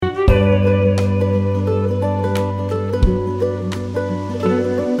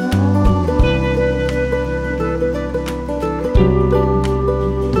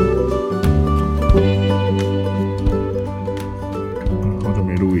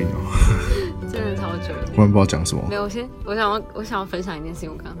音哦，真的超久。我也不知道讲什么。没有，我想要分享一件事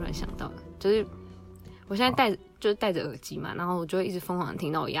情，我刚刚突然想到的，就是我现在戴着耳机嘛，然后我就会一直疯狂的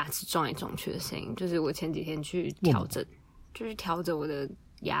听到我牙齿撞来撞去的声音。就是我前几天去调整，就是调整我的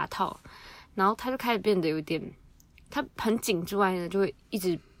牙套，然后它就开始变得有点，它很紧之外呢，就会一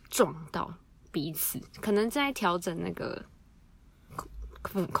直撞到彼此，可能在调整那个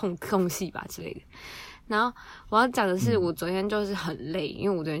空隙吧之类的。然后我要讲的是，我昨天就是很累，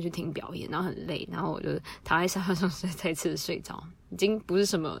因为我昨天去听表演，然后很累，然后我就躺在沙发上再次的睡着，已经不是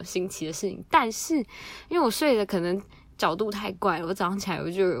什么新奇的事情。但是因为我睡的可能角度太怪了，我早上起来我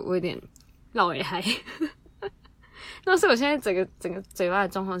有点落尾嗨，那所以我现在整个嘴巴的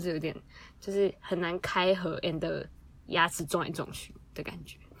状况是有点就是很难开合 ，and 牙齿撞来撞去的感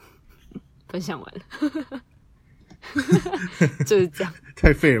觉。分享完了。就是这样，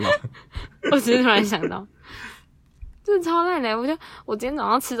太废了吧！我只是突然想到，真的超烂的。我今天早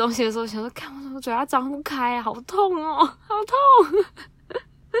上吃东西的时候，想说，看我怎么嘴巴张不开啊，好痛哦，好痛！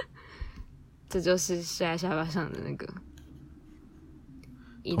这就是睡在沙发上的那个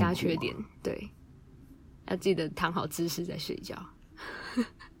一大缺点。对，要记得躺好姿势再睡觉。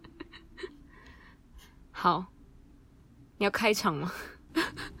好，你要开场吗？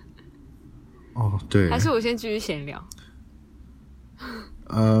哦，对，还是我先继续闲聊？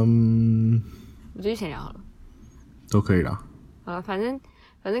我继续闲聊好了，都可以啦。好了，反正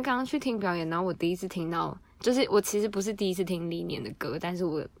刚刚去听表演，然后我第一次听到，就是我其实不是第一次听历年的歌，但是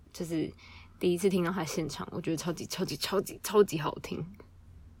我就是第一次听到他现场，我觉得超级好听。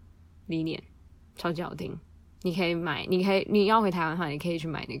历年超级好听，你可以买，你要回台湾的话，你可以去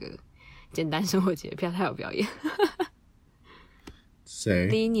买那个简单生活节的票，他有表演。谁？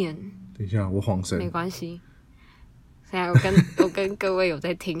历年。等一下，我晃神。没关系。现在我跟各位有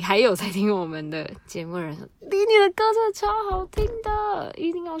在听，还有在听我们的节目的人说，历年的歌真的超好听的，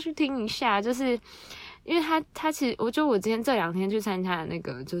一定要去听一下。就是因为他其实，我今天这2天去参加的那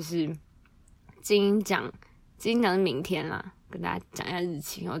个就是金鹰奖是明天啦，跟大家讲一下日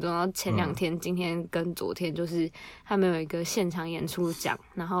期。然后前2天，今天跟昨天就是他们有一个现场演出奖，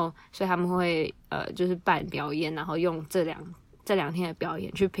然后所以他们会就是办表演，然后用这两天的表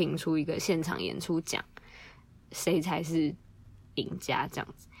演去评出一个现场演出奖，谁才是赢家这样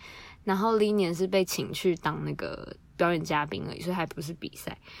子。然后历年是被请去当那个表演嘉宾而已，所以还不是比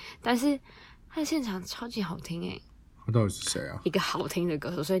赛。但是他的现场超级好听欸。他到底是谁啊？一个好听的歌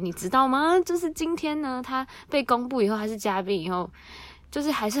手，所以你知道吗？就是今天呢，他被公布以后，他是嘉宾以后，就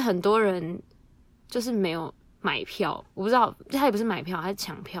是还是很多人就是没有买票，我不知道他也不是买票，他是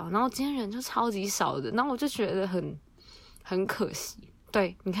抢票。然后今天人就超级少的，然后我就觉得很可惜。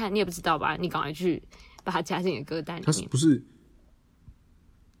对，你看你也不知道吧？你赶快去把它加进你的歌单里面。他不是？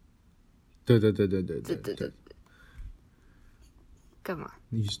对。干嘛？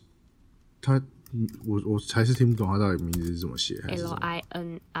我还是听不懂他到底名字是怎么写。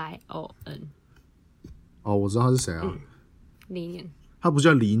LINION。哦，我知道他是谁啊？历年。他不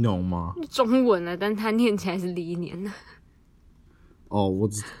叫黎农吗？中文啊，但他念起来是历年。哦，我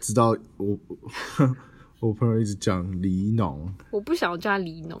只知道我朋友一直讲黎农，我不想要叫他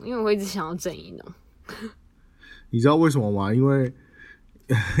黎农，因为我一直想要郑宜农。你知道为什么吗？因为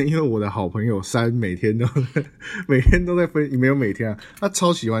我的好朋友山每天都在分，没有每天啊，他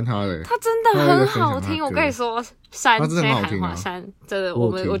超喜欢他的，他真的很好听。我跟你说，山他真的很好听啊，山真的，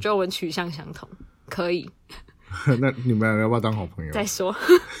我觉得我们取向相同，可以。那你们两个要不要当好朋友？再说。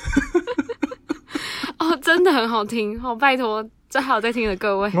哦，真的很好听，好拜托，这还有在听的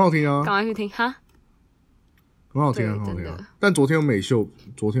各位，很好听啊，赶快去听哈。很好听啊，很好听啊！但昨天有美秀，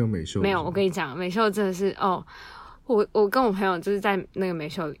没有。我跟你讲，美秀真的是哦，我跟我朋友就是在那个美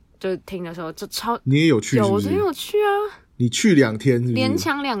秀就听的时候就超，你也有去是不是？有，我昨天有去啊。你去2天是不是？连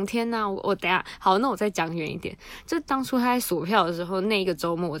抢2天啊！我等一下好，那我再讲远一点。就当初他在锁票的时候，那一个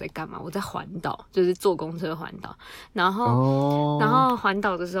周末我在干嘛？我在环岛，就是坐公车环岛。然后环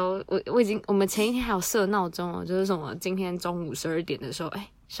岛的时候，我们前一天还有设闹钟哦，就是什么今天中午12点的时候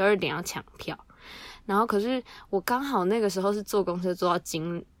，12点要抢票。然后可是我刚好那个时候是坐公车坐到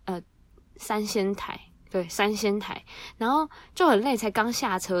三仙台，对，三仙台，然后就很累，才刚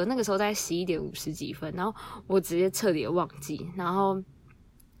下车，那个时候在11点50几分，然后我直接彻底忘记，然后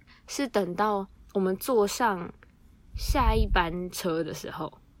是等到我们坐上下一班车的时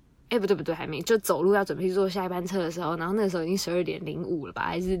候，不对，还没，就走路要准备去坐下一班车的时候，然后那个时候已经12点05了吧，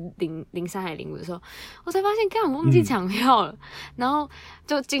还是03还是05的时候，我才发现，干，我忘记抢票了，然后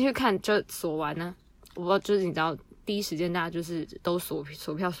就进去看，就锁完了。我就是你知道，第一时间大家就是都锁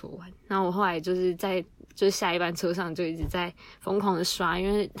票锁完，然后我后来就是就是下一班车上就一直在疯狂的刷，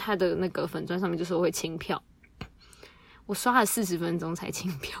因为他的那个粉专上面就说会清票，我刷了40分钟才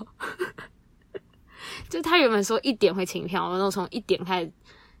清票。就他原本说1点会清票，然后从1点开始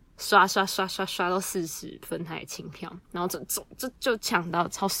刷到40分才清票，然后就抢到，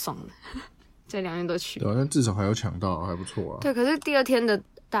超爽的。这2天都去，对啊，但至少还有抢到，还不错啊。对，可是第2天的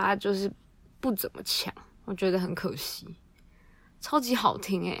大家就是不怎么抢，我觉得很可惜。超级好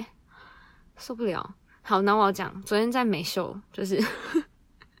听欸，受不了。好，那我要讲，昨天在美秀，就是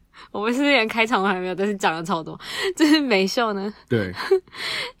我们是连开场都还没有，但是讲了超多。就是美秀呢，对，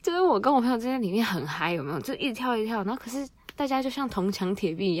就是我跟我朋友在里面很嗨，有没有？就一直跳一直跳，然后可是大家就像铜墙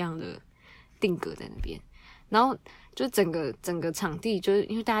铁壁一样的定格在那边，然后就整个场地就是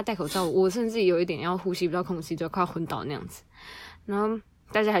因为大家戴口罩，我甚至有一点要呼吸不到空气，就快昏倒那样子。然后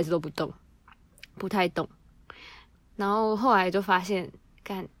大家还是都不动，不太动。然后后来就发现，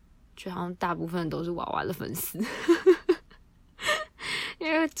就好像大部分都是娃娃的粉丝，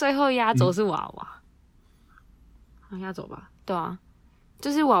因为最后压轴是娃娃，好压轴吧？对啊，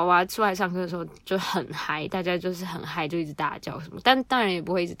就是娃娃出来上课的时候就很嗨，大家就是很嗨，就一直大叫什么，但当然也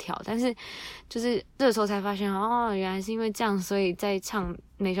不会一直跳，但是就是这个时候才发现，哦，原来是因为这样，所以在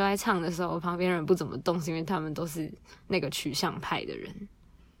美秀在唱的时候，旁边人不怎么动，是因为他们都是那个取向派的人。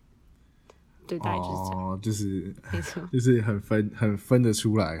对，大概就是这样。就是没错，就是很分得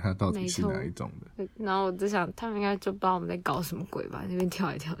出来，它到底是哪一种的。然后我就想，他们应该就不知道我们在搞什么鬼吧，那边跳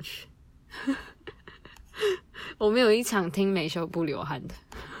来跳去。我们有一场听美秀不流汗的，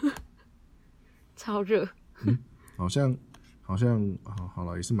超热。好像好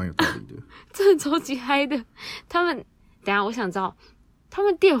了，也是蛮有道理的。真的超级嗨的。他们，等一下我想知道，他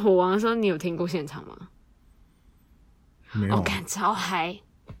们电火王的时候，你有听过现场吗？没有。我感超嗨。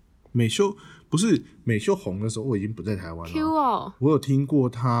美秀不是美秀红的时候，我已经不在台湾了。Q 哦，我有听过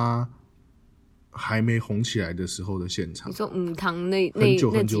他还没红起来的时候的现场。你说母堂那很久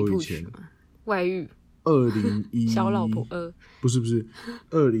那几部以前，外遇2010小老婆2不是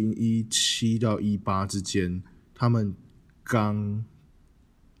2017到18之间，他们刚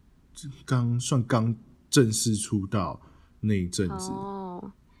正式出道那一阵子，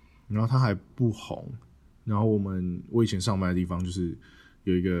然后他还不红，然后我以前上班的地方就是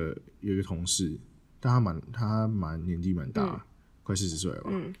有一个同事，但他年纪蛮大，快40岁了吧，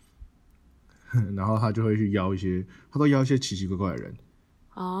然后他就会去邀一些奇奇怪怪的人。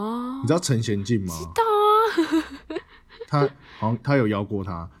你知道陈贤进吗？知道啊。他有邀过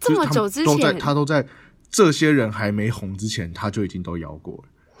他，这么久之前，他都在这些人还没红之前，他就已经都邀过了。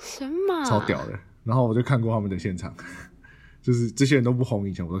什么？超屌的。然后我就看过他们的现场，就是这些人都不红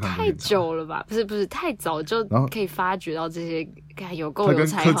以前，我都看过现场。太久了吧？不是太早就可以发掘到这些有够有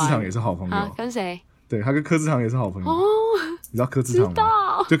才华。他跟柯智堂也是好朋友。跟谁？对，他跟柯智堂也是好朋友。哦，你知道柯智堂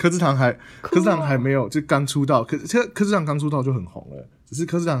吗？就柯智堂还没有，就刚出道，柯智堂刚出道就很红了，只是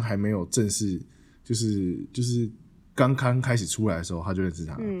柯智堂还没有正式，就是刚开始出来的时候，他就认识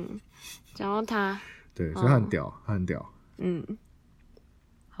他。讲到他，对，所以他很屌，他很屌。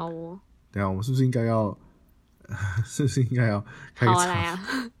好哦。等一下，我们是不是应该要开个好啊，来啊！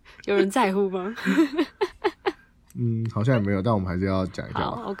有人在乎吗？好像也没有，但我们还是要讲一下。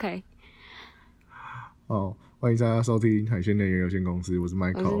好 ，OK。欢迎大家收听海鲜能源有限公司，我是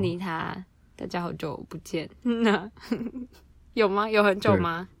Michael， 我是妮塔，大家好久不见。有吗？有很久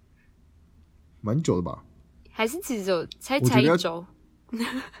吗？蛮久的吧？还是其实才1周？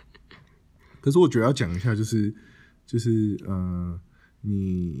可是我觉得要讲一下，就是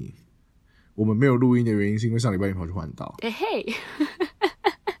我们没有录音的原因是因为上礼拜你跑去环岛。嘿，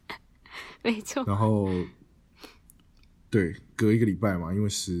没错。然后对，隔1个礼拜嘛，因为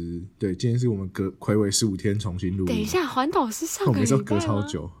对，今天是我们睽违15天重新录音。等一下，环岛是上个礼拜吗？我们是隔超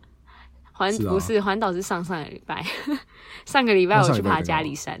久。不是环岛是上个礼拜。上个礼拜我去爬嘉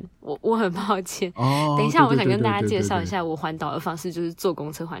里山，我很抱歉。等一下，我想跟大家介绍一下我环岛的方式，就是坐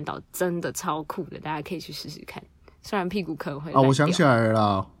公车环岛，真的超酷的，大家可以去试试看。虽然屁股可能会烂掉。我想起来了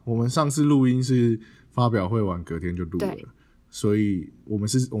啦，我们上次录音是发表会完隔天就录了，所以我们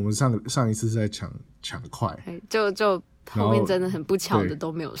上一次是在抢快，就后面真的很不巧的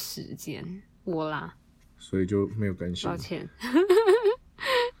都没有时间，我啦，所以就没有更新，抱歉。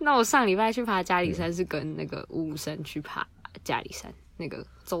那我上礼拜去爬嘉里山是跟那个五生去爬嘉里山，那个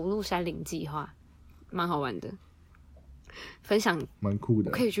走路山林计划，蛮好玩的，分享蛮酷的。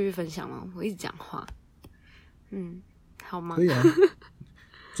我可以继续分享吗？我一直讲话。好吗？可以啊。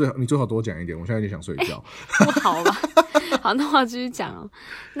你最好多讲一点，我现在有点想睡觉。不好吧？好，那我要继续讲哦。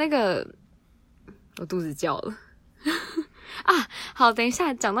那个，我肚子叫了。好，等一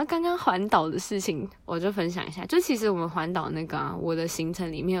下，讲到刚刚环岛的事情，我就分享一下。就其实我们环岛那个我的行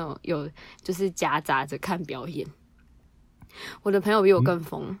程里面有就是夹杂着看表演。我的朋友比我更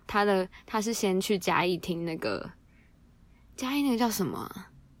疯，他是先去嘉义听那个嘉义那个叫什么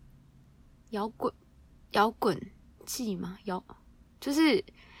啊？摇滚季吗？就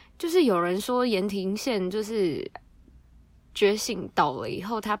是有人说盐亭县就是觉醒倒了以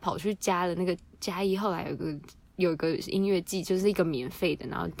后，他跑去加了那个嘉义，后来有一个音乐季，就是一个免费的，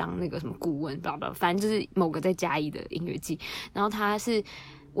然后当那个什么顾问，反正就是某个在嘉义的音乐季。然后他是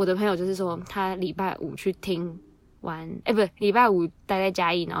我的朋友，就是说他礼拜五去听完，不是礼拜五待在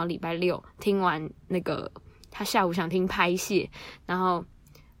嘉义，然后礼拜六听完那个，他下午想听拍戏，然后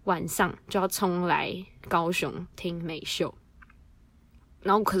晚上就要冲来高雄听美秀。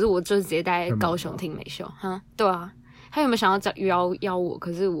然后可是我就直接待在高雄听美秀，哈，对啊，他有没有想要邀我？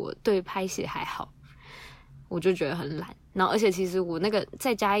可是我对拍戏还好，我就觉得很懒。然后而且其实我那个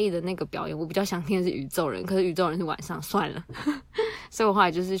在嘉义的那个表演，我比较想听的是宇宙人，可是宇宙人是晚上，算了，所以我后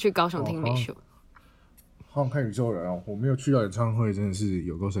来就是去高雄听美秀。好想看宇宙人哦！我没有去到演唱会，真的是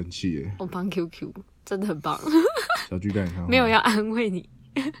有够生气耶！我帮 QQ 真的很棒，小巨蛋演唱会没有要安慰你，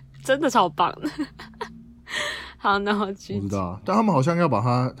真的超棒的。好，那我知道，但他们好像要把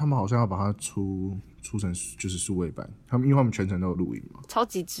它出成就是数位版，因为他们全程都有录影嘛，超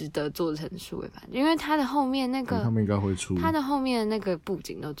级值得做成数位版，因为它的后面那个他们应该会出，它的后面那个布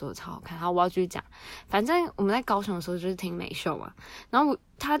景都做得超好看。好，我要继续讲，反正我们在高雄的时候就是听美秀嘛，然后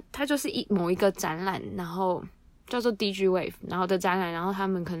它就是某一个展览，然后叫做 DG Wave， 然后的展览，然后他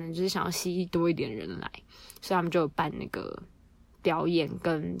们可能就是想要吸多一点人来，所以他们就有办那个表演，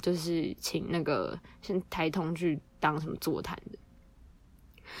跟就是请那个台通去当什么座谈的。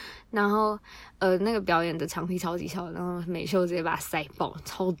然后那个表演的场地超级小，然后美秀直接把它塞爆，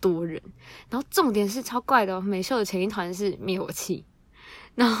超多人。然后重点是超怪的哦，美秀的前一团是灭火器，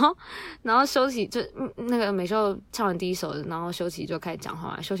然后修齐就那个美秀唱完第一首，然后修齐就开始讲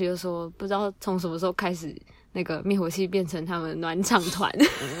话，修齐就说不知道从什么时候开始，那个灭火器变成他们暖场团，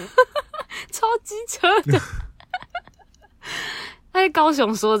超机车的。他在高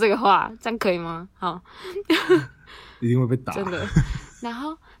雄说这个话，这样可以吗？好，一定会被打，真的。然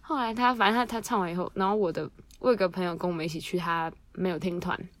后后来反正他唱完以后，然后我有个朋友跟我们一起去，他没有听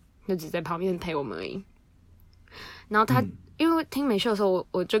团，就只在旁边陪我们而已。然后他、因为听美秀的时候，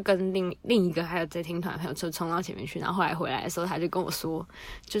我就跟另一个还有在听团的朋友就冲到前面去，然后后来回来的时候，他就跟我说，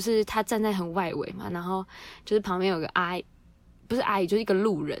就是他站在很外围嘛，然后就是旁边有个阿姨，不是阿姨，就是一个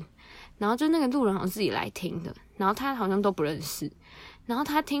路人，然后就那个路人好像自己来听的，然后他好像都不认识。然后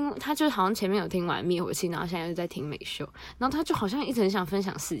他就好像前面有听完灭火器，然后现在又在听美秀，然后他就好像一直很想分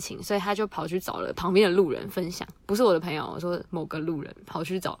享事情，所以他就跑去找了旁边的路人分享，不是我的朋友，我说某个路人跑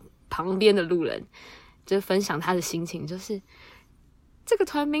去找旁边的路人，就是分享他的心情，就是这个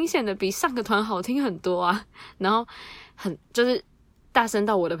团明显的比上个团好听很多啊，然后就是大声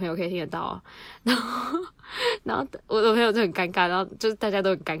到我的朋友可以听得到啊，然后我的朋友就很尴尬，然后就是大家都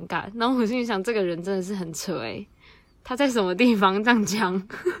很尴尬，然后我心里想这个人真的是很扯欸，他在什么地方这样讲？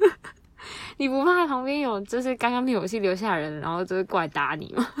你不怕旁边有就是刚刚灭火器留下人，然后就是过来打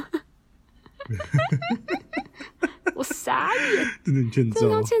你吗？我傻眼，真的欠揍，真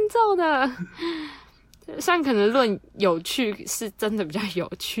的欠揍的。虽然可能论有趣是真的比较有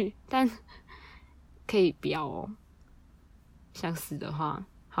趣，但可以不要哦。想死的话，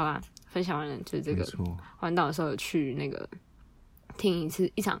好啦，分享完了就是这个。环岛的时候有去那个听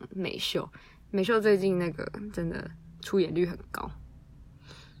一场美秀，美秀最近那个真的出演率很高。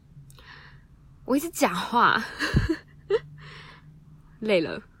我一直讲话，累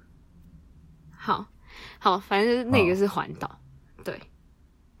了。好，反正那个是环岛，对。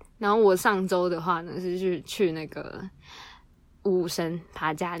然后我上周的话呢是去那个五神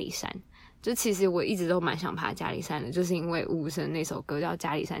爬嘉里山，就其实我一直都蛮想爬嘉里山的，就是因为五神那首歌叫《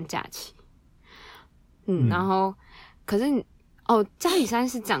嘉里山假期》。然后可是嘉里山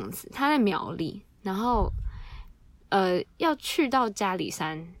是这样子，它在苗栗，然后要去到嘉里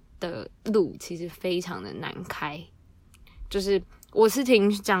山的路其实非常的难开，就是我是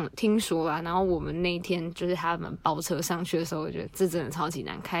听说啦，然后我们那一天就是他们包车上去的时候，我觉得这真的超级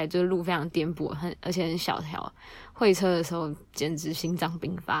难开，就是路非常颠簸，而且很小条，会车的时候简直心脏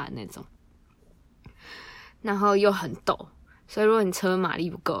病发的那种，然后又很陡，所以如果你车马力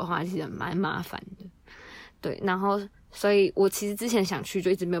不够的话，其实蛮麻烦的。对，然后所以我其实之前想去，就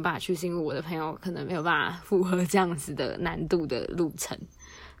一直没有办法去，是因为我的朋友可能没有办法负荷这样子的难度的路程。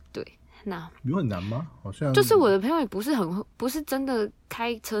对，那有很难吗？好像就是我的朋友也不是真的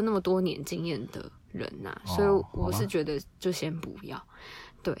开车那么多年经验的人呐，所以我是觉得就先不要。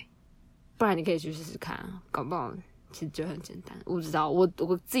对，不然你可以去试试看，搞不好其实就很简单。我不知道，我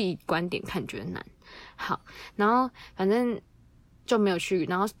自己观点看觉得难。好，然后反正就没有去，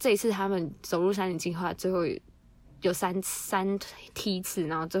然后这一次他们走入山林计划最后有三梯次，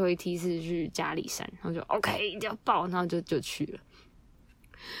然后最后一梯次去嘉里山，然后就 OK 一定要报，然后就去了。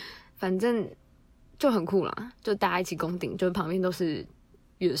反正就很酷啦，就大家一起攻顶，就旁边都是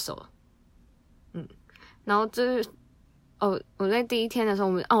乐手，然后就是我在第一天的时候，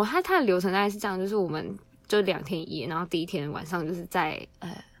我们它的流程大概是这样，就是我们就2天1夜，然后第一天晚上就是在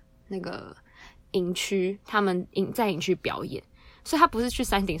那个营区，他们在营区表演。所以他不是去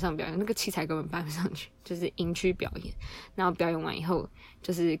山顶上表演，那个器材根本搬不上去，就是营区表演，然后表演完以后，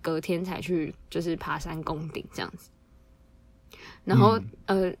就是隔天才去，就是爬山攻顶这样子。然后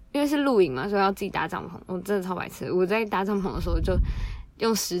因为是露营嘛，所以要自己搭帐篷。我真的超白痴，我在搭帐篷的时候就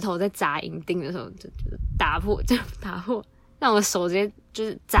用石头在砸营钉的时候就打破，让我的手直接就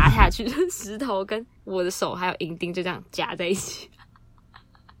是砸下去，就是石头跟我的手还有营钉就这样夹在一起。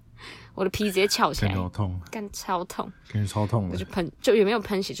我的皮直接翘起来，干超痛，感觉超痛的，就也没有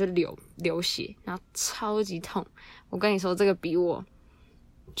喷血，就流血，然后超级痛。我跟你说，这个比我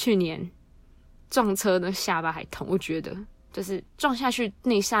去年撞车的下巴还痛。我觉得就是撞下去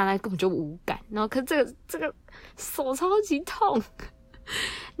那一刹那根本就无感，然后可这个手超级痛，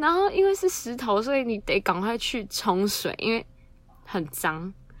然后因为是石头，所以你得赶快去冲水，因为很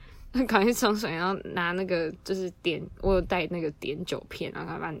脏。赶快去冲水，然后拿那个就是我有带那个碘酒片，然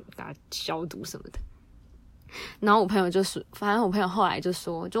后把它消毒什么的。然后我朋友就说，反正我朋友后来就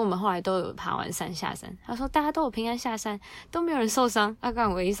说，就我们后来都有爬完山下山，他说大家都有平安下山，都没有人受伤，刚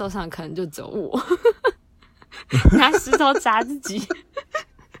刚唯一受伤的可能就只有我，拿石头砸自己。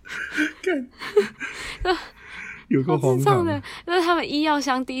有个荒唐的，就是他们医药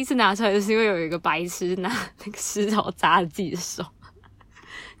箱第一次拿出来，就是因为有一个白痴拿那个石头砸了自己的手。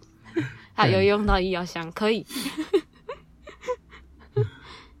有用到医药箱，可以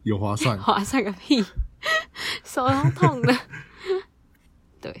有划算，划算个屁，手痛痛的。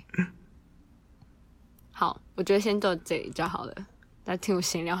对，好，我觉得先到这里就好了。大家听我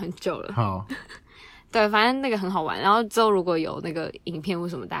闲聊很久了，好，对，反正那个很好玩。然后之后如果有那个影片或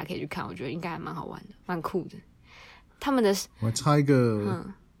什么，大家可以去看，我觉得应该还蛮好玩的，蛮酷的。他们的我插一个，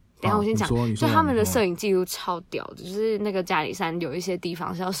等一下我先讲，就他们的摄影记录超屌的，就是那个嘉里山有一些地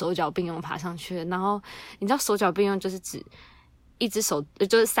方是要手脚并用爬上去的，然后你知道手脚并用就是指一只手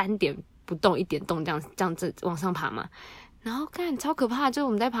就是3点不动1点动这样子往上爬嘛，然后看超可怕，就是我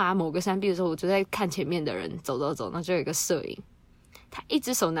们在爬某个山壁的时候，我就在看前面的人走，然后就有一个摄影，他一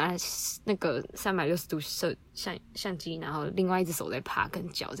只手拿那个360度相机，然后另外一只手在爬跟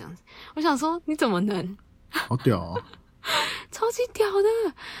脚这样子，我想说你怎么能好屌哦。超级屌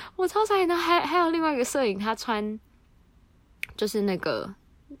的，我超傻眼的。还有另外一个摄影，他穿就是那个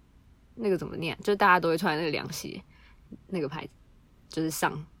怎么念？就大家都会穿那个凉鞋，那个牌子就是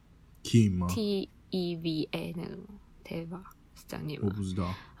上 Team 吗 ？TEVA 那个 Teva 是这样念吗？我不知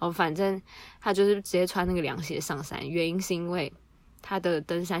道。哦，反正他就是直接穿那个凉鞋上山，原因是因为他的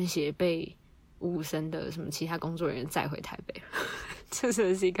登山鞋被5声的什么其他工作人员载回台北了。这真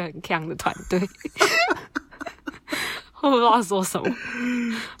的是一个很强的团队。我不知道说什么，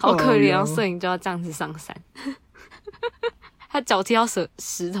好可怜啊！摄影就要这样子上山，他脚踢到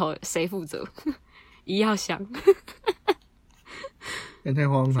石头，谁负责？医药箱，太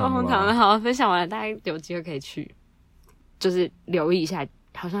荒唐了！荒唐了。好，分享完了，大家有机会可以去，就是留意一下，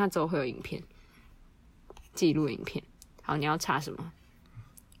好像他之后会有影片，记录影片。好，你要查什么？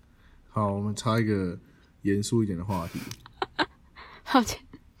好，我们插一个严肃一点的话题。抱歉，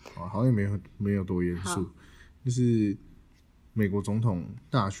好像没有多严肃，就是美国总统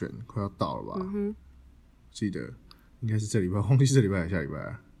大选快要到了吧？记得应该是这礼拜，忘记是这礼拜还是下礼拜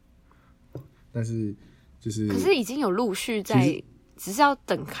啊。但是可是已经有陆续在，只是要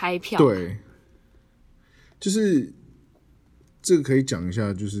等开票。对，就是这个可以讲一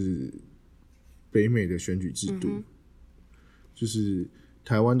下，就是北美的选举制度，就是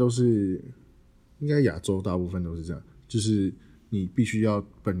台湾都是，应该亚洲大部分都是这样，就是你必须要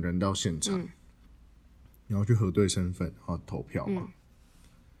本人到现场。然后去核对身份，然后投票嘛。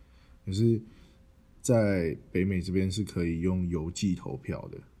可是，在北美这边是可以用邮寄投票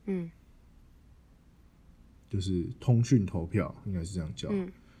的，就是通讯投票，应该是这样叫。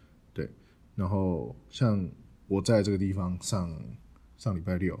对。然后像我在这个地方上礼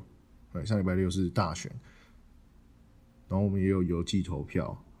拜六，上礼拜六是大选，然后我们也有邮寄投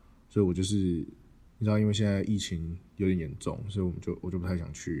票，所以我就是你知道，因为现在疫情有点严重，所以我就不太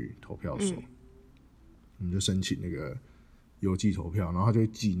想去投票所。我们就申请那个邮寄投票，然后他就会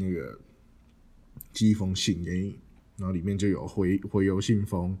寄一封信给你，然后里面就有回邮信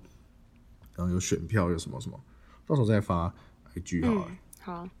封，然后有选票，有什么什么，到时候再发 IG 好了。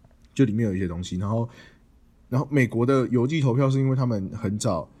好，就里面有一些东西，然后美国的邮寄投票是因为他们很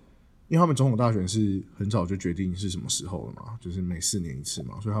早因为他们总统大选是很早就决定是什么时候了嘛，就是每4年一次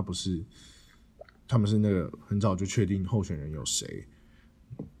嘛，所以他们是那个很早就确定候选人有谁，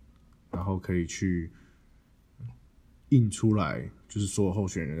然后可以去印出来，就是所有候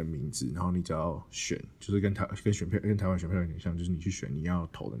选人的名字，然后你只要选，就是跟台湾选票有点像，就是你去选你要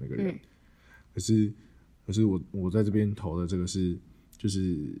投的那个人。可是我在这边投的这个就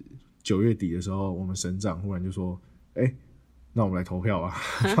是9月底的时候，我们省长忽然就说，那我们来投票吧，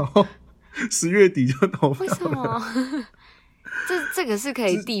然后10月底就投票了。为什么？这个是可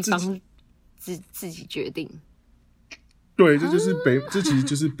以地方自己决定。对，这其实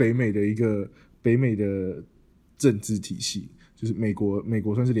就是北美的一个北美的政治体系，就是美国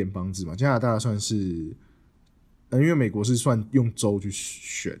算是联邦制嘛，加拿大算是，因为美国是算用州去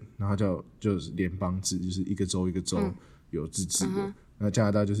选，然后就是联邦制，就是一个州一个州有自治的。那加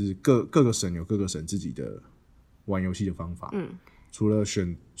拿大就是各个省有各个省自己的玩游戏的方法，除了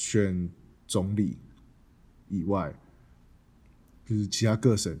选总理以外，就是其他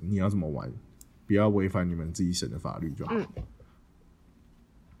各省你要怎么玩，不要违反你们自己省的法律就好。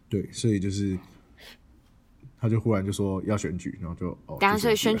对，所以就是他就忽然就说要选举，然后就等下，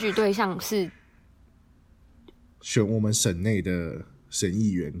所以选举对象是选我们省内的省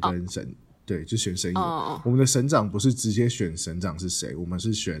议员跟省。对，就选省议员。我们的省长不是直接选省长是谁，我们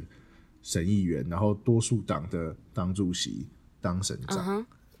是选省议员，然后多数党的党主席当省长。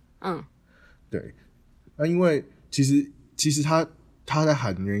对。那因为其实他在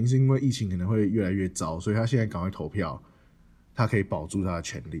喊的原因是因为疫情可能会越来越糟，所以他现在赶快投票，他可以保住他的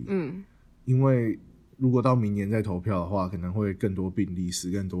权利。因为如果到明年再投票的话，可能会更多病例，死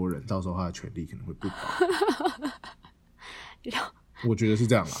更多人，到时候他的权利可能会不保。我觉得是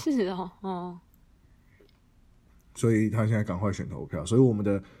这样啦。是哦，所以他现在赶快选投票，所以我们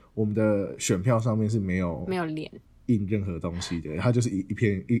的选票上面是没有脸印任何东西的，它就是一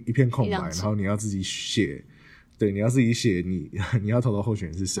片空白，然后你要自己写，对，你要自己写你要投的候选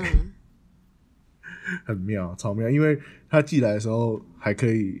人是谁，很妙，超妙，因为他寄来的时候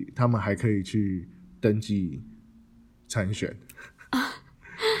他们还可以去登记参选，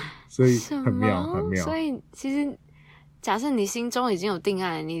所以很妙很妙。所以其实假设你心中已经有定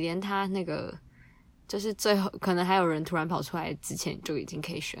案，你连他那个就是最后可能还有人突然跑出来之前，就已经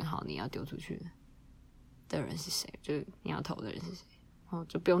可以选好你要丢出去的人是谁，就是你要投的人是谁，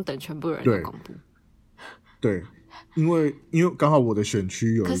就不用等全部人都公布。对，因为刚好我的选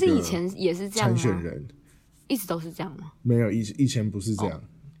区有一个，可是以前也是这样吗？参选人一直都是这样吗？没有，以前不是这样，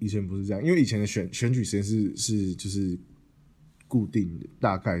以前不是这样，因为以前的选举时间是就是固定的，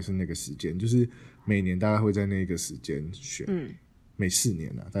大概是那个时间，就是每年大概会在那个时间选，每4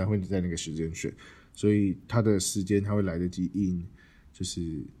年大概会在那个时间选，所以他的时间他会来得及印，就是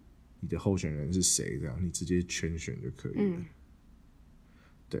你的候选人是谁，这样你直接圈选就可以了。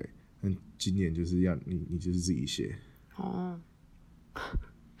对，但今年就是要你就是自己写，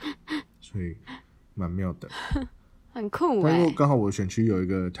所以蛮妙的，很酷但因为刚好我的选区有一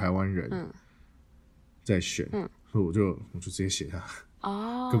个台湾人在选，所以我就直接写他，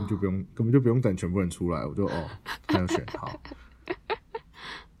根本就不用等全部人出来，我就他要选好，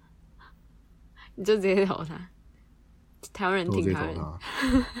你就直接投他，台湾人听台湾人，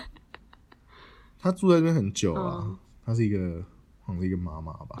他住在这边很久啊，他是好像是一个妈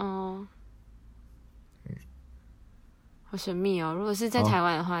妈吧，好神秘哦！如果是在台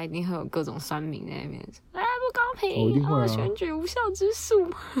湾的话，一定会有各种酸民在那边说：“不公平，选举无效之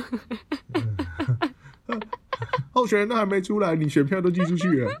诉。”候选人都还没出来，你选票都寄出去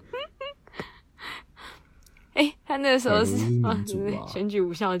了。他那个时候是民主选举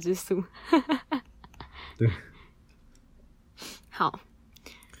无效之诉。对，好，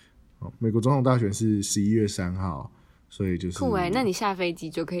美国总统大选是11月3号，所以就是酷那你下飞机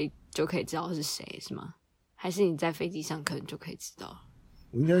就可以知道是谁是吗？还是你在飞机上可能就可以知道？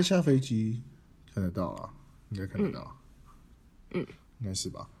我应该下飞机看得到啦，应该看得到，应该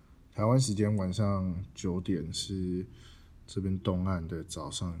是吧？台湾时间晚上9点，是这边东岸的早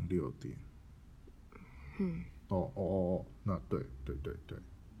上6点。那对，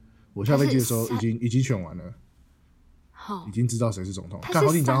我下飞机的时候已经选完了，已经知道谁是总统。他是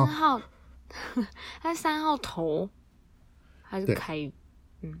3号，他是3号投还是开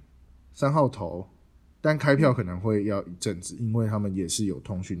？3号投。但开票可能会要一阵子，因为他们也是有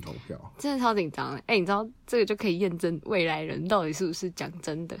通讯投票，真的超紧张的。你知道这个就可以验证未来人到底是不是讲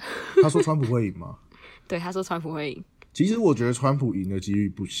真的。他说川普会赢吗？对，他说川普会赢。其实我觉得川普赢的几率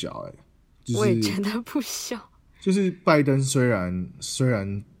不小，我也觉得不小。就是拜登虽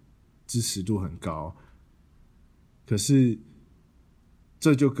然支持度很高，可是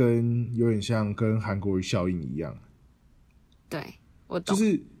这就有点像跟韩国瑜效应一样。对，我懂。就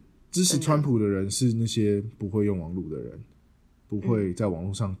是支持川普的人是那些不会用网络的人，不会在网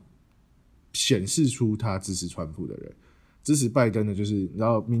络上显示出他支持川普的人。支持拜登的就是然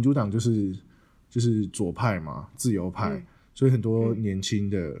后民主党就是左派嘛，自由派，所以很多年轻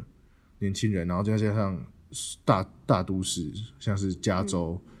人，然后再加上大都市，像是加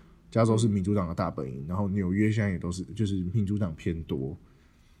州是民主党的大本营，然后纽约现在也都是就是民主党偏多，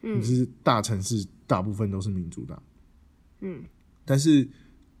就是大城市大部分都是民主党，但是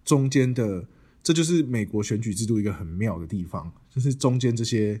中间的这就是美国选举制度一个很妙的地方，就是中间这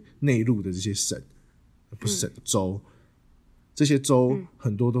些内陆的这些省，不是省州。这些州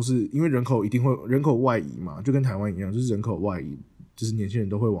很多都是因为人口一定会人口外移嘛，就跟台湾一样，就是人口外移，就是年轻人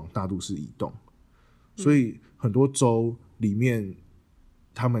都会往大都市移动，所以很多州里面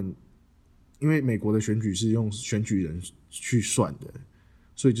他们因为美国的选举是用选举人去算的，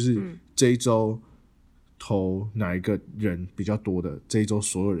所以就是这一州投哪一个人比较多的，这一州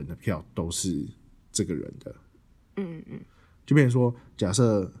所有人的票都是这个人的。就变成说假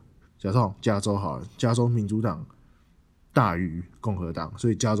设加州好了，加州民主党大于共和党，所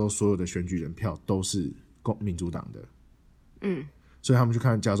以加州所有的选举人票都是民主党的。所以他们去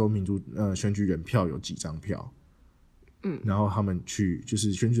看加州选举人票有几张票，然后他们去就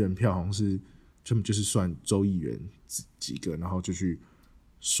是选举人票好像是他们就是算州议员几个，然后就去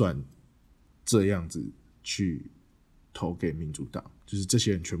算这样子去投给民主党，就是这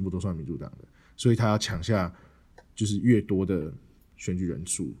些人全部都算民主党的，所以他要抢下就是越多的选举人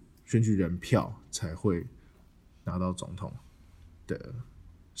数、选举人票才会拿到总统的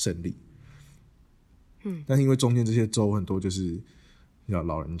胜利。但是因为中间这些州很多就是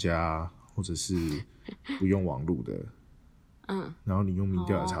老人家或者是不用网络的，然后你用民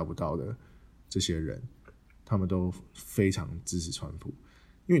调也查不到的这些人，他们都非常支持川普，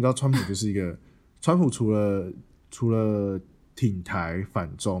因为你知道川普就是一个川普除了挺台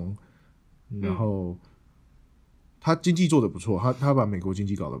反中，然后他经济做得不错，他把美国经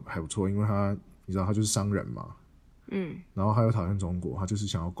济搞得还不错，因为你知道他就是商人嘛，然后他又讨厌中国，他就是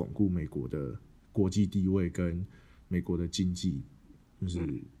想要巩固美国的国际地位跟美国的经济，就是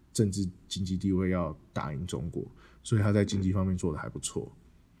政治经济地位要打赢中国，所以他在经济方面做得还不错。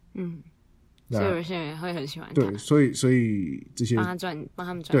所以有些人会很喜欢他，对，所以这些帮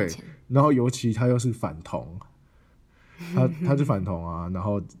他们赚钱。然后尤其他又是反同，他是反同啊，然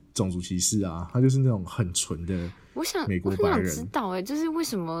后种族歧视啊，他就是那种很纯的美国白人。我想知道就是为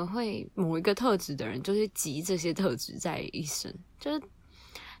什么会某一个特质的人就是集这些特质在一身，就是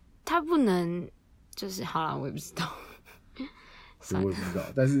他不能就是好啦，我也不知道，我也不知道，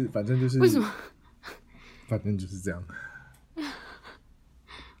但是反正就是为什么，反正就是这样。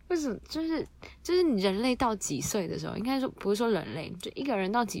为什么就是你人类到几岁的时候，应该说不是说人类，就一个人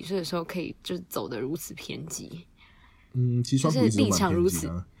到几岁的时候可以就是走得如此偏激？其实就是立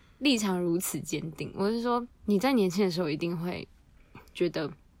场如此坚定。我是说你在年轻的时候一定会觉得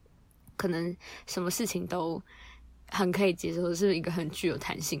可能什么事情都很可以接受，是一个很具有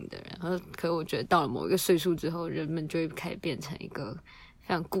弹性的人。然后可是我觉得到了某一个岁数之后，人们就会开始变成一个非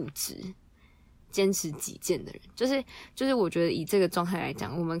常固执、坚持己见的人。就是我觉得以这个状态来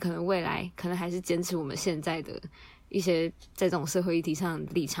讲，我们可能未来可能还是坚持我们现在的一些在这种社会议题上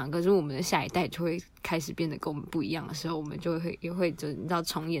的立场，可是我们的下一代就会开始变得跟我们不一样的时候，我们也会就你知道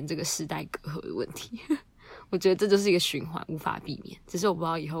重演这个世代隔阂的问题。我觉得这就是一个循环，无法避免。只是我不知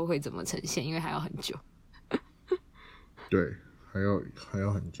道以后会怎么呈现，因为还要很久。对，还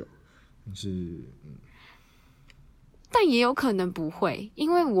要很久，但也有可能不会，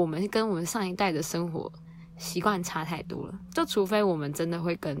因为我们跟我们上一代的生活习惯差太多了。就除非我们真的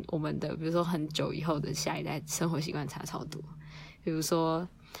会跟我们的，比如说很久以后的下一代生活习惯差超多，比如说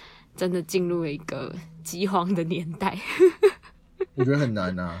真的进入了一个饥荒的年代。我觉得很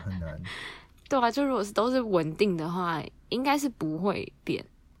难啊，很难。对啊，就如果都是稳定的话，应该是不会变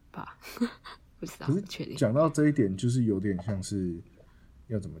吧。不知道，可是确定。讲到这一点，就是有点像是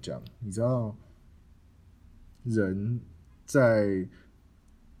要怎么讲？你知道，人在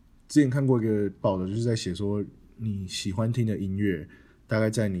之前看过一个报道，就是在写说你喜欢听的音乐，大概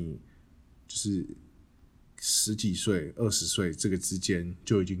在你就是10几岁、20岁这个之间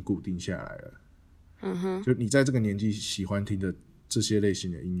就已经固定下来了。就你在这个年纪喜欢听的这些类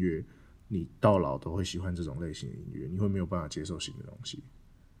型的音乐，你到老都会喜欢这种类型的音乐，你会没有办法接受新的东西。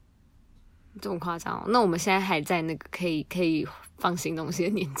这么夸张哦？那我们现在还在那个可以放新东西的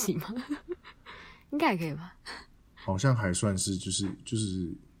年纪吗？应该还可以吧？好像还算是，就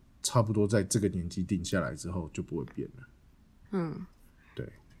是差不多在这个年纪定下来之后就不会变了。对。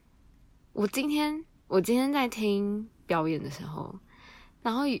我今天在听表演的时候，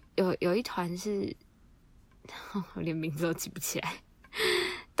然后有一团是，我连名字都记不起来。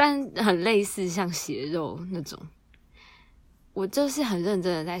但很类似像血肉那种。我就是很认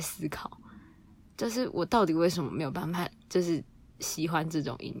真的在思考，就是我到底为什么没有办法就是喜欢这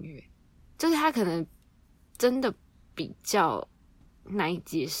种音乐，就是它可能真的比较难以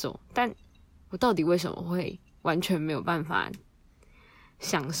接受，但我到底为什么会完全没有办法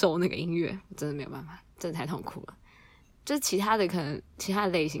享受那个音乐？我真的没有办法，真的太痛苦了。就是其他的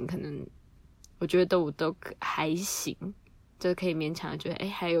类型可能我觉得我都还行，就是可以勉强的觉得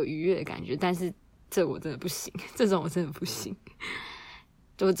还有愉悦的感觉，但是这我真的不行，这种我真的不行。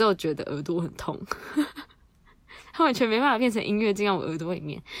我只有觉得耳朵很痛，它完全没办法变成音乐进到我耳朵里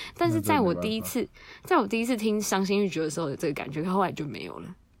面。但是在我第一次听伤心欲绝的时候的这个感觉，它后来就没有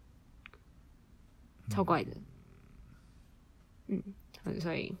了，超怪的。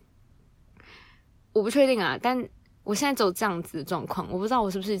所以我不确定啊，但我现在只有这样子的状况，我不知道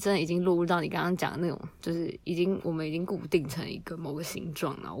我是不是真的已经落入到你刚刚讲的那种，就是我们已经固定成一个某个形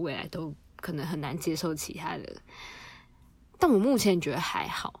状，然后未来都可能很难接受其他的。但我目前觉得还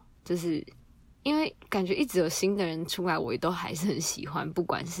好，就是因为感觉一直有新的人出来，我也都还是很喜欢，不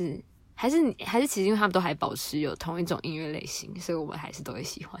管是还是其实因为他们都还保持有同一种音乐类型，所以我们还是都会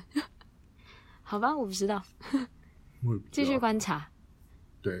喜欢。好吧，我不知道，继续观察，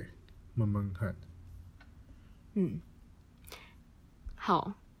对，慢慢看。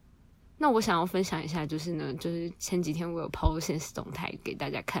好，那我想要分享一下，就是呢，就是前几天我有抛现实动态给大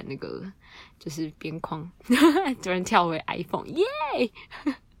家看那个，就是边框，突然跳回 iPhone， 耶！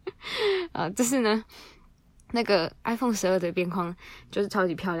就是呢，那个 iPhone 12的边框就是超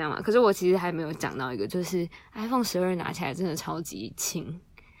级漂亮嘛。可是我其实还没有讲到一个，就是 iPhone 12拿起来真的超级轻，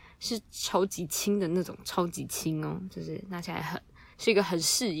是超级轻的那种，超级轻哦，就是拿起来是一个很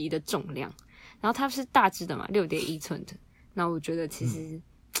适宜的重量。然后它是大只的嘛，6.1寸的。那我觉得其实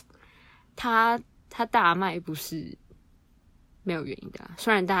它大卖不是没有原因的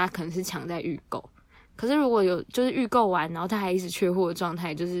虽然大家可能是抢在预购，可是如果有就是预购完，然后它还一直缺货的状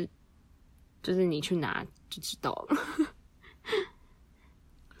态，就是你去拿就知道了，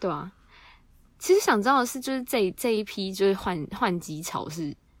对啊。其实想知道的是，就是这一批就是换机潮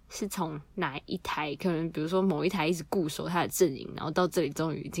是从哪一台？可能比如说某一台一直固守它的阵营，然后到这里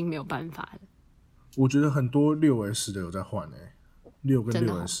终于已经没有办法了。我觉得很多6S 的有在换6跟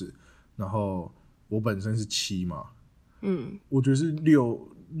6S，然后我本身是7嘛，我觉得是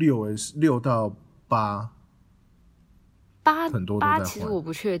6S 6到8很多都在换。其实我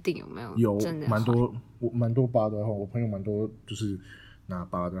不确定有真的蛮多8的话，我朋友蛮多就是拿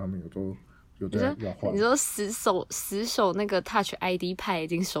8的，他们有在要换。你说死守那个 Touch ID 派已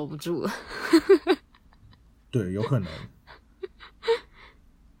经守不住了，对，有可能。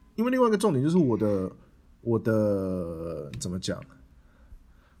因为另外一个重点就是我的怎么讲，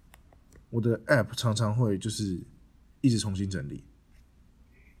我的 App 常常会就是一直重新整理。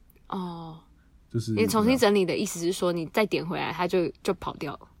就是你重新整理的意思是说，你再点回来，它就跑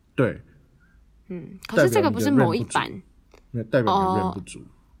掉了。对，可是这个不是某一版，代表你的 RAM 不足。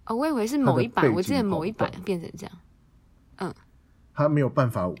我以为是某一版，我记得某一版变成这样。它没有办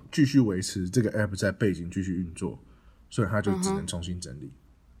法继续维持这个 App 在背景继续运作，所以它就只能重新整理。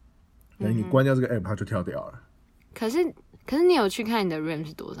你关掉这个 app， 它就跳掉了。可是你有去看你的 RAM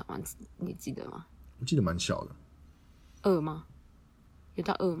是多少吗？你记得吗？我记得蛮小的。2吗？有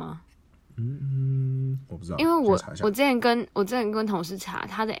到2吗？我不知道。因为我之前跟同事查，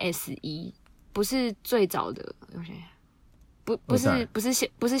他的 S1 不是最早的，不是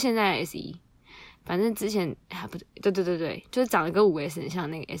现在的 S1，反正之前不对，就是长得跟5S 很像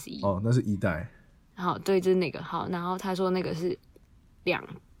那个 S1。那是1代。好，对，就是那个好。然后他说那个是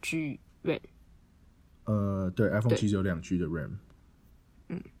2G RAM。对 ，iPhone 7有2G 的 RAM。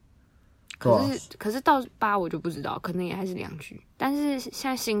可是到8我就不知道，可能也还是2G。但是现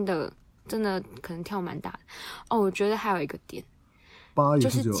在新的真的可能跳蛮大的。我觉得还有一个点，8也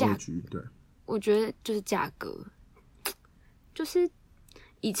是只有2G，对。我觉得就是价格，就是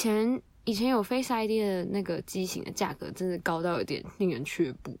以前有 Face ID 的那个机型的价格真的高到有点令人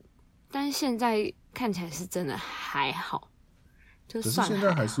却步，但是现在看起来是真的还好，就算还好。可是现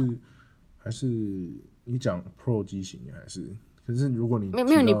在还是你讲 Pro 机型还是？可是如果你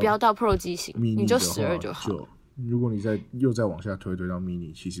没有你不要到 Pro 机型，你就12就好了。如果你又再往下推到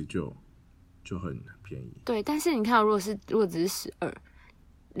Mini， 其实就很便宜。对，但是你看，如果只是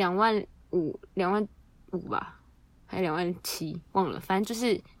12，25000吧，还是27000，忘了，反正就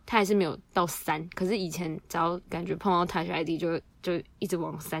是它还是没有到3。可是以前只要感觉碰到 Touch ID 就一直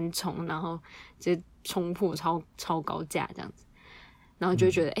往3冲，然后直接冲破超高价这样子，然后就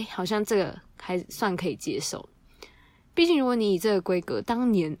会觉得好像这个还算可以接受。毕竟如果你以这个规格，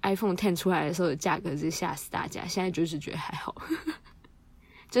当年 iPhone X 出来的时候的价格是吓死大家，现在就是觉得还好。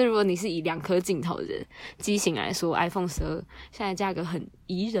就是如果你是以2颗镜头的机型来说 ，iPhone 12现在价格很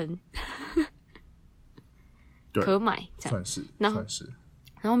宜人，可买，这样算是。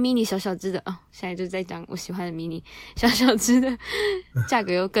然后 mini 小小只的哦，现在就在讲我喜欢的 mini 小小只的，价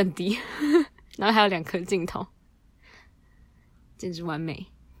格又更低，然后还有2颗镜头，简直完美。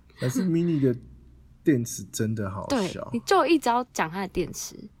但是 mini 的电池真的好小，对，你就一直要讲它的电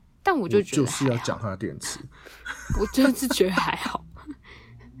池，但我就觉得就是要讲它的电池，我就是觉得还好。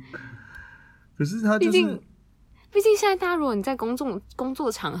可是它就是。毕竟现在大家如果你在工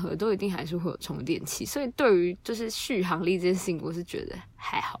作场合都一定还是会有充电器，所以对于就是续航力这件事情，我是觉得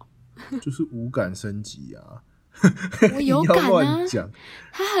还好。就是无感升级啊，我有感啊，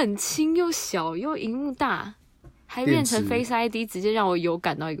它很轻又小又萤幕大，还变成 Face ID， 直接让我有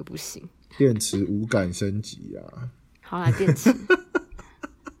感到一个不行。电池无感升级啊！好啦，电池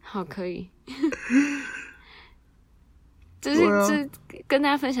好可以。就是跟大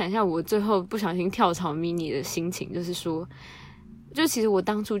家分享一下我最后不小心跳槽 mini 的心情，就是说，就其实我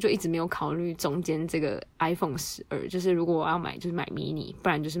当初就一直没有考虑中间这个 iPhone 12，就是如果我要买就是买 mini， 不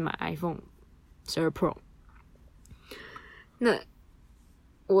然就是买 iPhone 12 Pro。那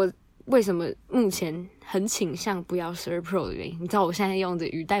我为什么目前很倾向不要12 Pro 的原因，你知道我现在用的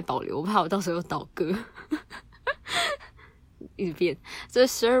语带保留，我怕我到时候又倒戈，一直变。这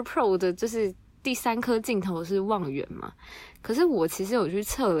12 Pro 的就是第3颗镜头是望远嘛，可是我其实有去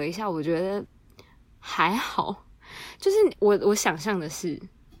测了一下，我觉得还好。就是我想象的是，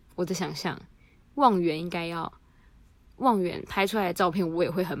我的想象望远应该要望远拍出来的照片我也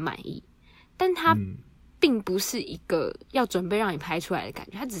会很满意，但它并不是一个要准备让你拍出来的感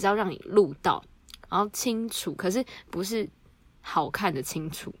觉，它只是要让你录到，然后清楚，可是不是好看的清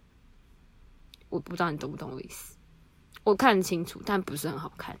楚。我不知道你懂不懂我意思？我看得清楚，但不是很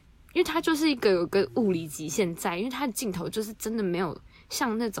好看。因为它就是有个物理极限在，因为它的镜头就是真的没有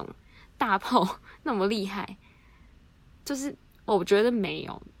像那种大炮那么厉害，就是我觉得没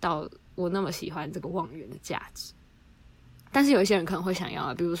有到我那么喜欢这个望远的价值。但是有一些人可能会想要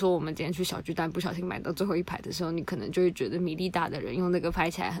啊，比如说我们今天去小巨蛋不小心买到最后一排的时候，你可能就会觉得米粒大的人用那个拍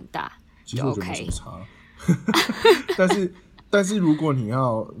起来很大，就 OK。但是如果你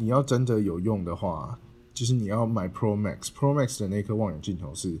要真的有用的话，就是你要买 Pro Max 的那颗望远镜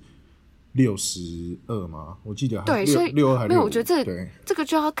头是62吗？我记得对，所以62还是65，没有，我觉得这个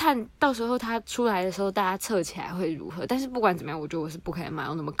就要看到时候它出来的时候，大家测起来会如何。但是不管怎么样，我觉得我是不可以买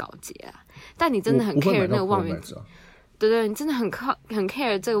到那么高阶啊。但你真的很 care 那个望远镜，对，你真的很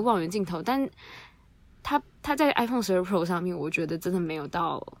care 这个望远镜头，但它在 iPhone 12 Pro 上面，我觉得真的没有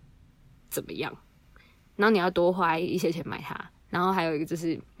到怎么样。然后你要多花一些钱买它。然后还有一个就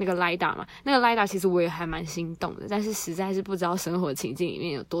是那个 LiDAR 嘛，那个 LiDAR 其实我也还蛮心动的，但是实在是不知道生活情境里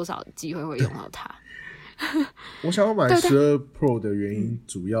面有多少机会会用到它。我想要买12 Pro 的原因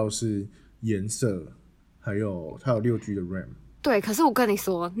主要是颜色，还有它有6G 的 RAM。对，可是我跟你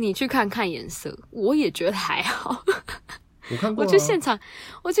说，你去看看颜色，我也觉得还好。我看过、啊，我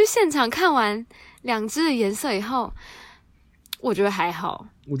去现场看完2只的颜色以后，我觉得还好，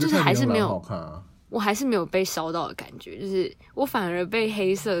就是还是没有好看啊。我还是没有被烧到的感觉，就是我反而被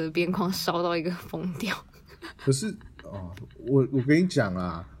黑色的边框烧到一个疯掉。可是我跟你讲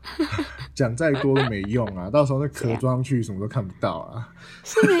啊，讲再多都没用啊，到时候那壳装上去什么都看不到啊。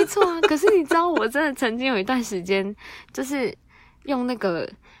是没错啊，可是你知道我真的曾经有一段时间，就是用那个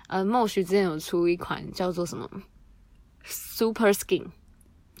Mosh 之前有出一款叫做什么 Super Skin，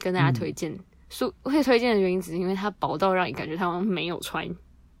 跟大家推荐。我会推荐的原因只是因为它薄到让你感觉它好像没有穿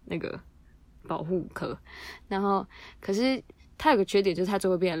那个保护壳，然后可是它有个缺点就是它就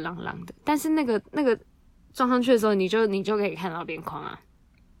会变得浪浪的，但是那个装上去的时候，你就可以看到边框啊，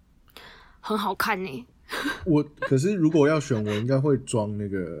很好看呢。可是如果要选，我应该会装那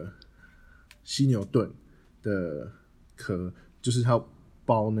个犀牛盾的壳，就是它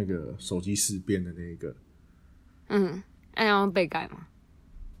包那个手机四边的那个。那要用背盖吗？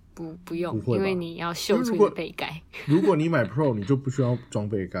不用，因为你要秀出你的背盖。如果你买 Pro， 你就不需要装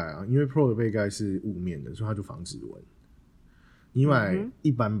背盖啊，因为 Pro 的背盖是雾面的，所以它就防指纹。你买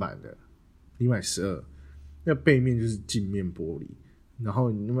一般版的，你买12，那背面就是镜面玻璃，然后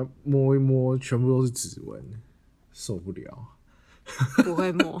你那么摸一摸，全部都是指纹，受不了。不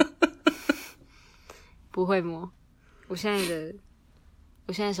会摸，不会摸。我现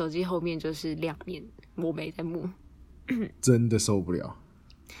在手机后面就是亮面，我没在摸，真的受不了。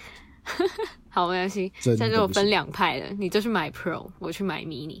好，没关系，现在就有分2派了，你就去买 Pro， 我去买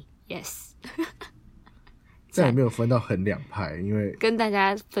Mini，Yes。再也没有分到很2派，因为跟大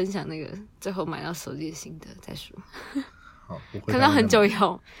家分享那个最后买到手机的心得再说。好，可能很久以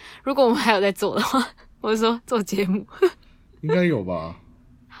后，如果我们还有在做的话，我说做节目，应该有吧？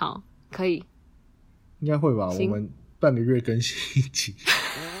好，可以，应该会吧？我们半个月更新一集。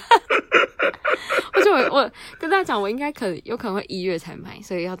而且我跟大家讲，我应该有可能会1月才买，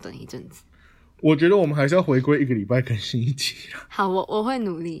所以要等一阵子。我觉得我们还是要回归1个礼拜更新一集。好，我会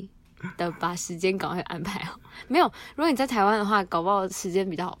努力的把时间赶快安排好。没有，如果你在台湾的话，搞不好时间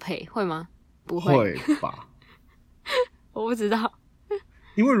比较好配，会吗？不会，会吧？我不知道。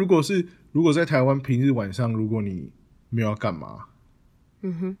因为如果在台湾平日晚上，如果你没有要干嘛，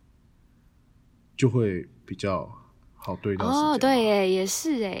就会比较好对到时间。对耶，也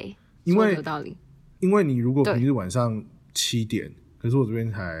是耶，因为有道理。因为你如果平日晚上7点，可是我这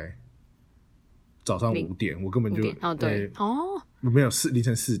边才早上5点，我根本就没有凌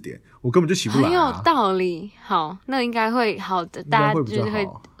晨4点，我根本就起不来。很有道理。好，那应该会好的，大家就是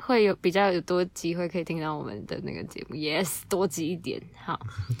会有比较多机会可以听到我们的那个节目。Yes， 多集一点，好，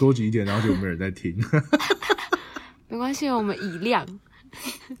多集一点，然后就没有人在听。没关系，我们以量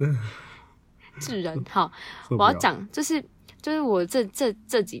治人。好，我要讲就是我这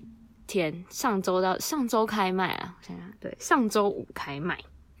几天，上周开卖啊，我想想，对，上周5开卖，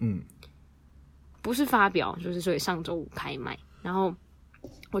不是发表，就是所以上周5开卖，然后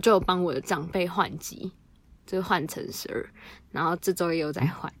我就有帮我的长辈换机，就是换成12，然后这周也有在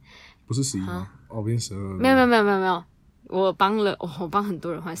换，不是11吗？变12了。没有，我帮很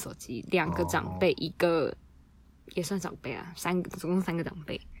多人换手机，2个长辈，一个也算长辈啊，总共3个长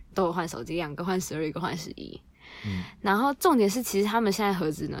辈都有换手机，2个换12，一个换11。然后重点是，其实他们现在盒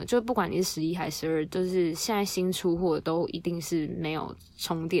子呢，就不管你是11还是12，就是现在新出货都一定是没有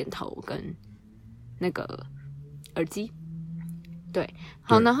充电头跟那个耳机。对，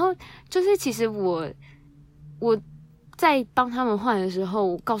好，然后就是其实我在帮他们换的时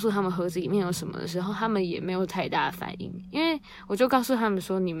候，告诉他们盒子里面有什么的时候，他们也没有太大的反应，因为我就告诉他们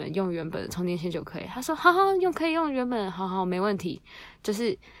说，你们用原本的充电线就可以。他说好，可以用原本的，好，没问题。就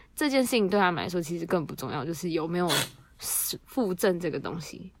是这件事情对他们来说其实更不重要，就是有没有附赠这个东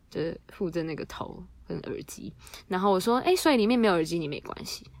西，就是附赠那个头跟耳机。然后我说所以里面没有耳机你没关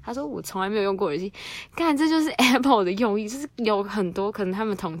系。他说我从来没有用过耳机。看，这就是 Apple 的用意，就是有很多可能他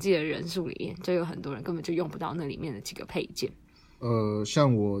们统计的人数里面就有很多人根本就用不到那里面的几个配件。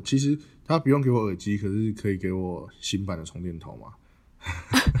像我其实他不用给我耳机，可是可以给我新版的充电头嘛。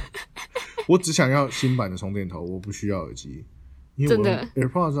我只想要新版的充电头，我不需要耳机。因为我真的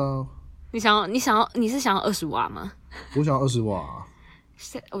AirPods 啊。你是想要20瓦吗？我想要20瓦啊。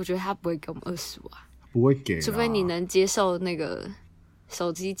我觉得他不会给我们20瓦，不会给，除非你能接受那个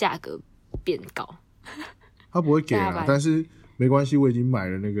手机价格变高。他不会给啊，但是没关系，我已经买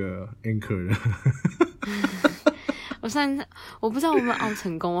了那个 Anchor 了。我不知道我有没有凹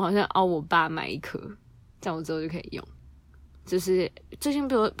成功，我好像凹我爸买一颗，这样我之后就可以用。就是最近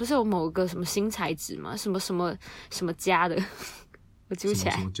不是有某个什么新材质吗？什么家的，我记不起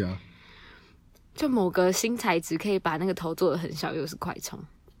来。什么家？就某个新材质可以把那个头做得很小，又是快充，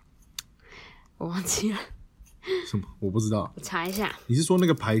我忘记了。什么？我不知道。我查一下。你是说那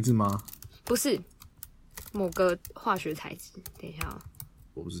个牌子吗？不是，某个化学材质。等一下哦。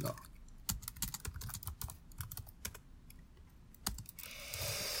我不知道。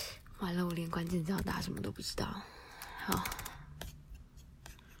完了，我连关键字要打什么都不知道。好。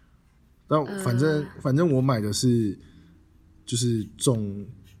但反正我买的是就是众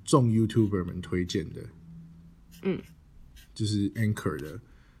YouTuber 们推荐的，就是 Anchor 的，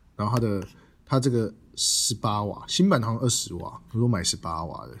然后它这个18瓦，新版好像20瓦，我买18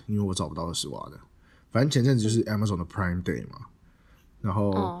瓦的，因为我找不到20瓦的。反正前阵子就是 Amazon 的 Prime Day 嘛，然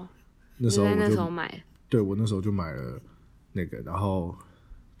后那时候买，对，我那时候就买了那个，然后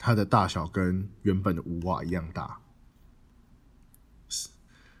它的大小跟原本的5瓦一样大，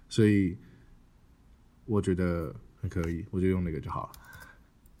所以我觉得还可以，我就用那个就好了。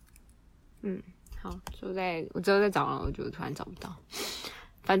好，我之后再找了，我就突然找不到。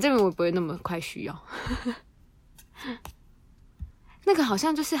反正我不会那么快需要。那个好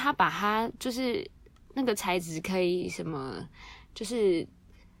像就是他把它就是那个材质可以什么，就是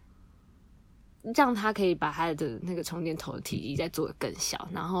让它可以把它的那个充电头的体积再做得更小，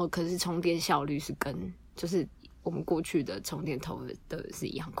然后可是充电效率是跟就是我们过去的充电头的是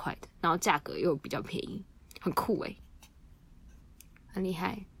一样快的，然后价格又比较便宜，很酷很厉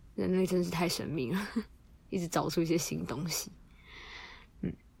害。人类真是太神秘了，一直找出一些新东西。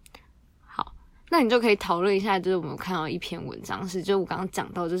好，那你就可以讨论一下，就是我们看到一篇文章就是我刚刚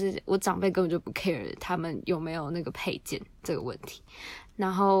讲到，就是我长辈根本就不 care 他们有没有那个配件这个问题，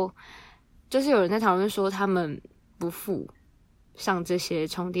然后就是有人在讨论说他们不附上这些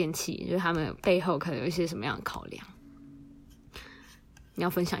充电器，就是他们背后可能有一些什么样的考量。你要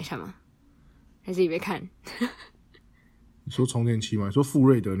分享一下吗？还是以为看？你说充电器吗？你说富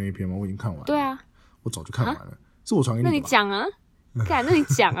瑞德那一篇吗？我已经看完了。对啊，我早就看完了，是我传给你的吧。那你讲啊，干，那你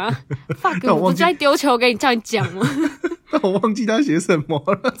讲啊，fuck， 我不是在丢球给你叫你讲吗？但我忘记他写什么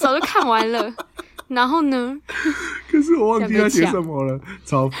了，早就看完了。然后呢？可是我忘记他写什么了，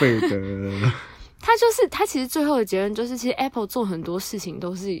超废的。他其实最后的结论就是，其实 Apple 做很多事情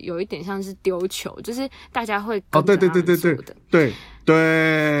都是有一点像是丢球，就是大家会跟着他们做的。对。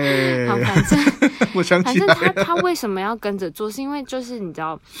好，反正我想起来了，反正他为什么要跟着做，是因为就是你知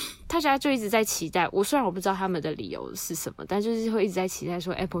道，大家就一直在期待。虽然我不知道他们的理由是什么，但就是会一直在期待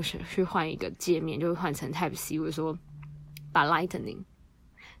说 Apple 去换一个界面，就会换成 Type C， 或者说把 Lightning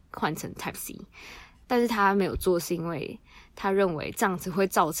换成 Type C。但是他没有做，是因为他认为这样子会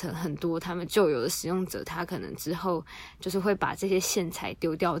造成很多他们旧有的使用者，他可能之后就是会把这些线材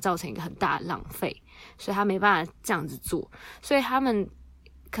丢掉，造成一个很大的浪费，所以他没办法这样子做，所以他们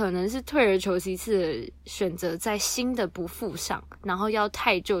可能是退而求其次的选择在新的不附上，然后要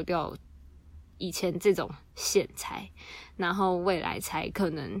汰旧掉以前这种线材，然后未来才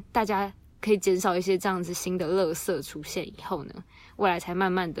可能大家可以减少一些这样子新的垃圾出现以后呢，未来才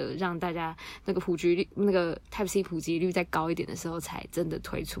慢慢的让大家那个普及率，那个 Type C 普及率再高一点的时候，才真的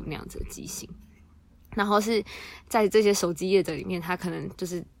推出那样子的机型。然后是在这些手机业者里面，他可能就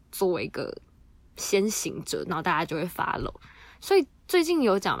是作为一个先行者，然后大家就会 follow。所以最近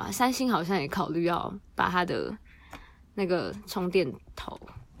有讲嘛，三星好像也考虑要把它的那个充电头，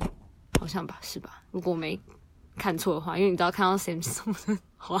好像吧，是吧？如果我没看错的话，因为你知道看到 Samsung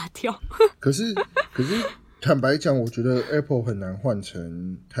滑掉。可是坦白讲，我觉得 Apple 很难换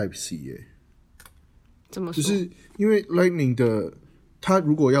成 Type C 耶。怎么说？就是因为 Lightning 的，它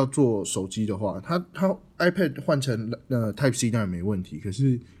如果要做手机的话，它 iPad 换成Type C 当然没问题。可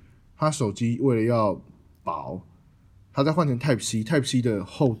是它手机为了要薄，它再换成 Type C，Type C 的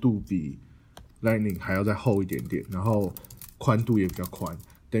厚度比 Lightning 还要再厚一点点，然后宽度也比较宽，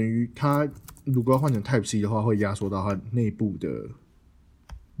等于它如果要换成 Type C 的话，会压缩到它内部的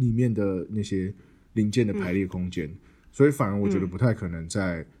里面的那些零件的排列空间，所以反而我觉得不太可能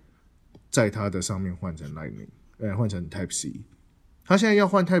在它的上面换成 Lightning，换成 Type C。它现在要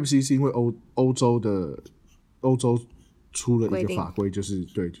换 Type C 是因为欧洲出了一个法规，就是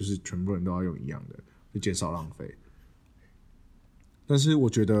全部人都要用一样的，就减少浪费。但是我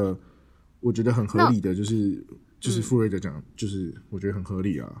觉得很合理的，就是富瑞德讲，就是我觉得很合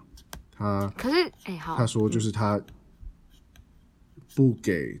理啊。可是好，他说就是他不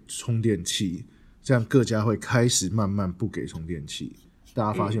给充电器，这样各家会开始慢慢不给充电器。大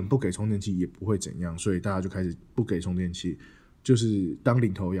家发现不给充电器也不会怎样，所以大家就开始不给充电器，就是当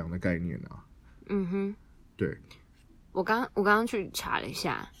领头羊的概念啊。嗯哼，对。我刚刚去查了一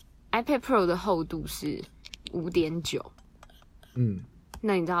下 ，iPad Pro 的厚度是 5.9。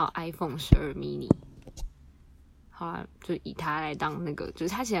那你知道 iPhone 12 mini？ 好啊，就以它来当那个，就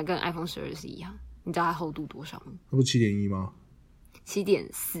是它其实跟 iPhone 12是一样。你知道它厚度多少吗？那不 7.1 吗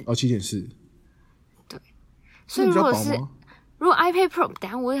？7.4。哦，7.4。对。所以如果 iPad Pro， 等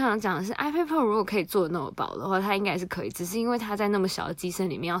一下我想讲的是 iPad Pro 如果可以做得那么薄的话，它应该是可以，只是因为它在那么小的机身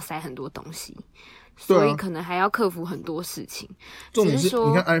里面要塞很多东西，所以可能还要克服很多事情。重点是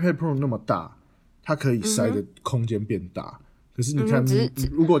你看 iPad Pro 那么大，它可以塞的空间变大，可是你看，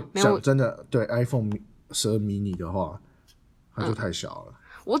如果讲真的对 iPhone 12 mini 的话，它就太小了。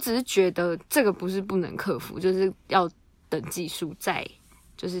我只是觉得这个不是不能克服，就是要等技术再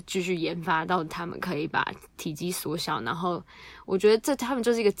就是继续研发到他们可以把体积缩小，然后我觉得他们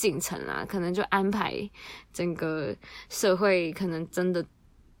就是一个进程啦，可能就安排整个社会可能真的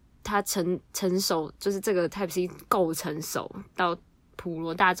它成熟，就是这个 Type C 够成熟到普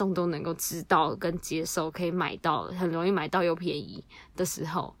罗大众都能够知道跟接受，可以买到，很容易买到又便宜的时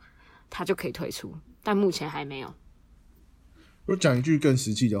候，它就可以推出，但目前还没有。我讲一句更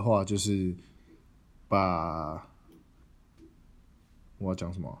实际的话，就是我要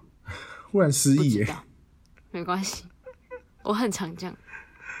讲什么？忽然失忆耶！没关系，我很常这样。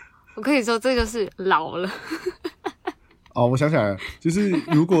我可以说这就是老了。哦，我想起来了，就是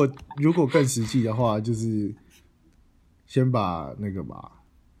如果更实际的话，就是先把那个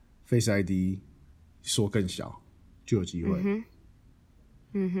Face ID 缩更小，就有机会。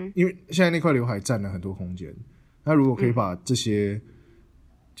因为现在那块刘海占了很多空间，那如果可以把这些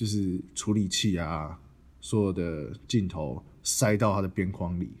就是处理器啊，所有的镜头塞到它的边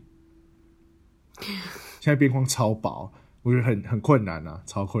框里，现在边框超薄，我觉得很困难啊，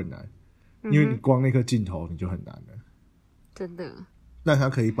超困难，因为你光那颗镜头你就很难了，真的。但它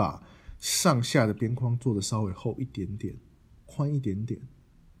可以把上下的边框做的稍微厚一点点，宽一点点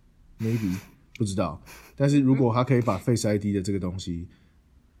 ，maybe 不知道。但是如果它可以把 Face ID 的这个东西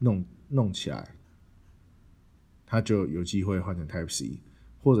弄起来，它就有机会换成 Type C，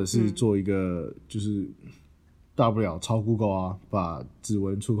 或者是做一个就是大不了抄 Google 啊，把指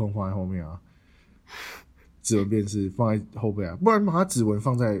纹触控放在后面啊，指纹辨识放在后背啊，不然把它指纹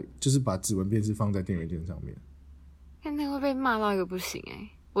放在就是把指纹辨识放在电源键上面。看那会被骂到一个不行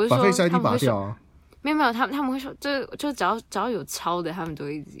我是说把 Face ID 拔掉啊。没有，他们会说，就只要有抄的，他们都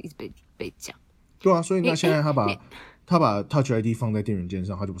会一直被讲。对啊，所以那现在他把 Touch ID 放在电源键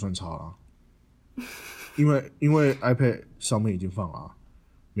上，他就不算抄了，因为 iPad 上面已经放了，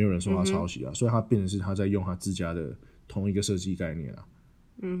没有人说他抄袭所以他变成是他在用他自家的同一个设计概念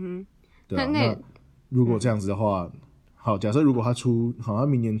对啊，那如果这样子的话，好，假设如果他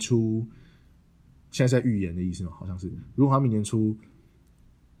明年出，现在在预言的意思吗？好像是，如果他明年出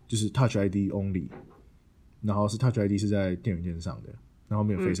就是 Touch ID only， 然后是 Touch ID 是在电源键上的，然后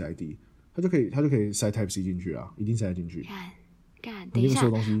没有 Face ID，他就可以塞 Type C 进去啊，一定塞进去。等一下，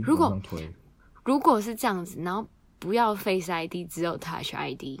如果是这样子，然后不要 Face ID， 只有 Touch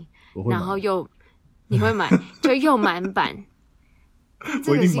ID， 然后你会买，就又满版，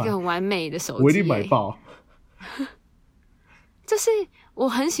这个是一个很完美的手机，我一定买爆。就是我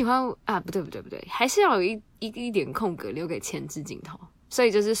很喜欢啊，不对，还是要有一点空格留给前置镜头，所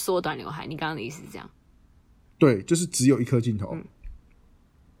以就是缩短刘海。你刚刚的意思是这样？对，就是只有一颗镜头，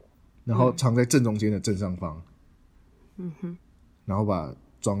然后藏在正中间的正上方，然后把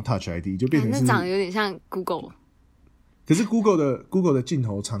装 Touch ID 就变成是，那长得有点像 Google， 可是 Google 的镜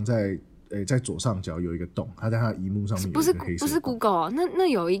头藏在在左上角有一个洞，它在它的萤幕上面有一个黑色，不是 Google 那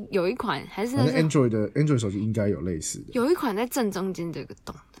有一款还是 Android 手机应该有类似的，有一款在正中间的一个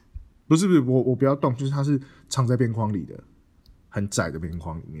洞的，不是我不要动，就是它是藏在边框里的，很窄的边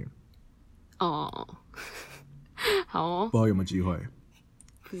框里面。好哦，不知道有没有机会，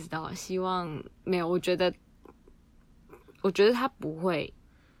不知道，希望没有。我觉得他不会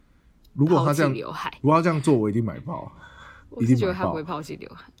抛弃刘海，如果他这样做，我一定买爆。我是觉得他不会抛弃刘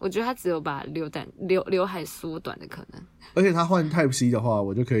海，我觉得他只有把刘海缩短的可能。而且他换 Type C 的话，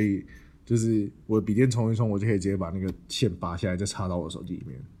我就可以，就是我笔电充一充，我就可以直接把那个线拔下来，再插到我手机里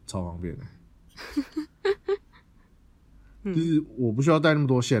面，超方便的。就是我不需要带那么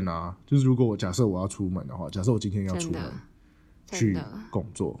多线啊。就是如果假设我要出门的话，假设我今天要出门去工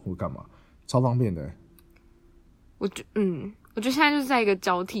作或干嘛，超方便的。我觉得现在就是在一个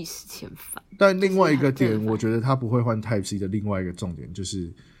交替时期很烦。但另外一个点，我觉得他不会换 Type C 的另外一个重点就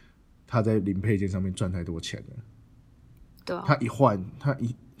是他在零配件上面赚太多钱了。对啊，他一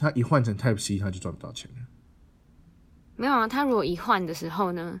换成 Type C， 他就赚不到钱了。没有啊，他如果一换的时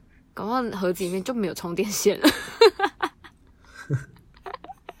候呢，搞不好盒子里面就没有充电线了。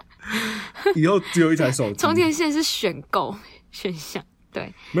以后只有一台手机，充电线是选购选项，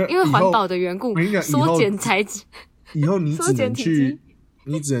对，因为环保的缘故，缩减材质。以后你只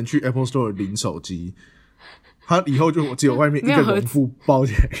能去 Apple Store 领手机，它以后就只有外面一个绒布包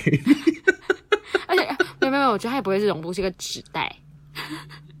起来给你。而且没有，我觉得它也不会是绒布，是一个纸袋。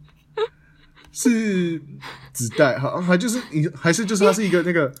是纸袋，还就是它是一个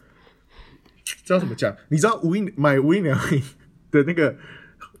那个，知道怎么讲？你知道买无印良品的那个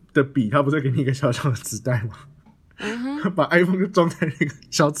的笔，它不是给你一个小小的纸袋吗？把 iPhone 就装在那个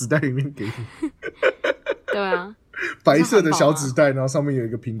小纸袋里面给你。对啊。白色的小纸袋，然后上面有一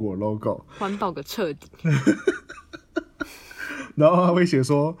个苹果 logo， 环保个彻底。然后他会写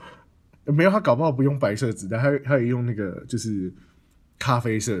说，没有，他搞不好不用白色纸袋，他也用那个就是咖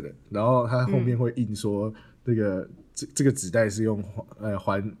啡色的，然后他后面会印说这个纸袋是用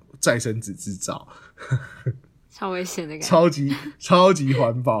再生纸制造，超危险的感觉，超级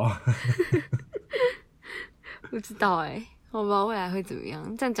环保。不知道我不知道未来会怎么样，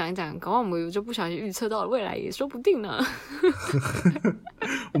这样讲一讲，搞不好我们就不小心预测到了未来，也说不定呢。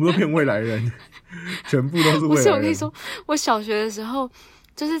我们都骗未来人，全部都是未来人。不是，我跟你说，我小学的时候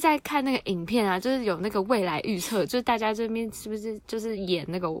就是在看那个影片啊，就是有那个未来预测，就是大家这边是不是就是演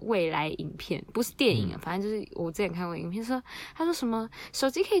那个未来影片，不是电影啊，反正就是我之前看过影片说，他说什么手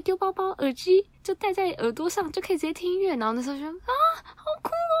机可以丢包包，耳机就戴在耳朵上就可以直接听音乐，然后那时候就好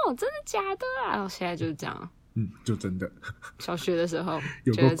酷哦，真的假的啊？然后现在就是这样。就真的。小学的时候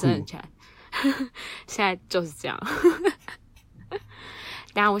觉得真的假的，现在就是这样。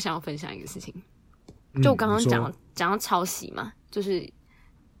等一下我想要分享一个事情，就我刚刚讲到抄袭嘛，就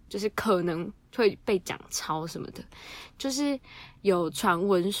是可能会被讲抄什么的，就是有传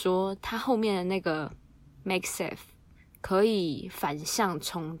闻说它后面的那个 MagSafe 可以反向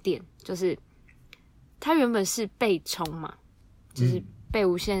充电，就是它原本是被充嘛，就是被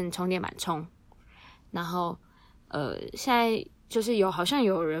无线充电板充。然后，现在就是好像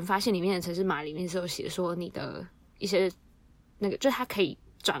有人发现里面的程式码里面是有写说你的一些那个，就是它可以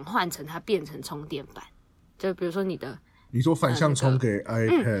转换成它变成充电板就比如说你的，你说反向充给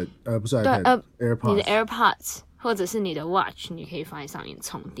iPad，不是 iPad， AirPods， 你的 AirPods 或者是你的 Watch， 你可以放在上面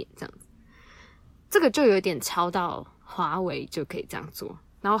充电这样子。这个就有点超到华为就可以这样做，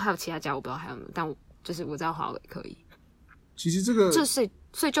然后还有其他家我不知道还有没有，但就是我知道华为可以。其实这个，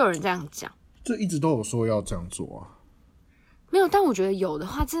所以就有人这样讲，这一直都有说要这样做啊。没有，但我觉得有的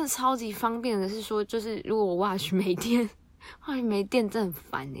话真的超级方便的是说，就是如果我 Watch 没电，Watch 没电真的很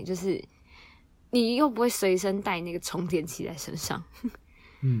烦欸，就是你又不会随身带那个充电器在身上，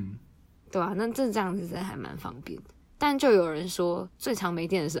对啊，那这样子真的还蛮方便的。但就有人说最常没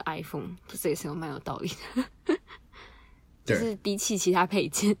电的是 iPhone， 这也是蛮有道理的，就是比起其他配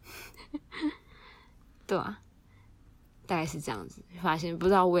件，对啊。大概是这样子，发现不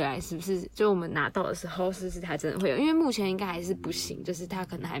知道未来是不是就我们拿到的时候，是不是它真的会有？因为目前应该还是不行，就是它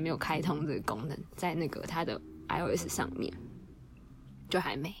可能还没有开通这个功能在那个它的 iOS 上面，就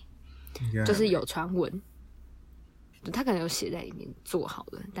还没，就是有传闻，它可能有写在里面做好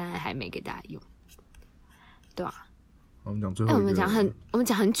了，但还没给大家用，对吧？我们讲最后一个，我们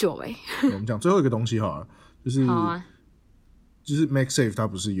讲很久欸。我们讲最后一个东西好了，就是好啊，就是 MagSafe 它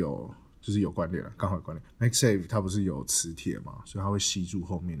不是有。就是有关联了，刚好有关联。MagSafe 它不是有磁铁嘛，所以它会吸住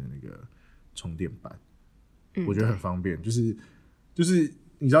后面的那个充电板，我觉得很方便。就是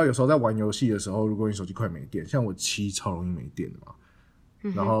你知道，有时候在玩游戏的时候，如果你手机快没电，像我7超容易没电的嘛。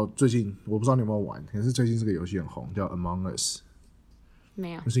然后最近我不知道你有没有玩，可是最近这个游戏很红，叫 Among Us。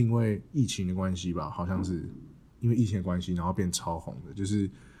没有，就是因为疫情的关系吧，好像是因为疫情的关系，然后变超红的。就是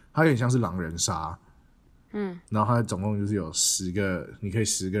它有点像是狼人杀。然后它总共就是有10个，你可以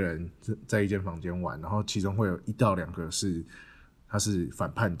10个人在一间房间玩，然后其中会有1到2个他是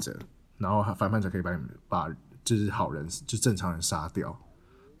反叛者，然后反叛者可以把就是好人就正常人杀掉，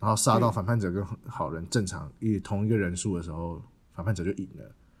然后杀到反叛者跟好人正常同一个人数的时候，反叛者就赢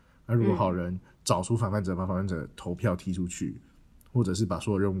了。那如果好人找出反叛者，把反叛者投票踢出去，或者是把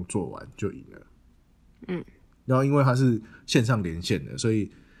所有任务做完，就赢了。然后因为它是线上连线的，所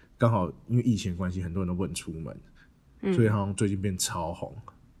以刚好因为疫情的关系，很多人都不能出门，所以好像最近变超红。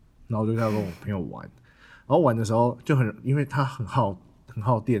然后我就要跟我朋友玩，然后玩的时候就因为它很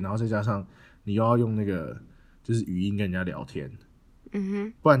耗电，然后再加上你又要用那个就是语音跟人家聊天，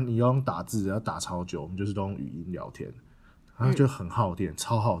不然你要用打字要打超久，我们就是都用语音聊天，然后就很耗电，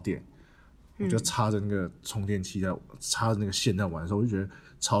超耗电。我就插着那个充电器插着那个线在玩的时候，我就觉得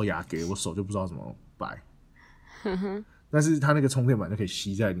超压给我手就不知道怎么摆。但是它那个充电板就可以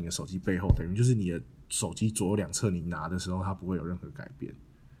吸在你的手机背后，等于就是你的手机左右两侧你拿的时候，它不会有任何改变。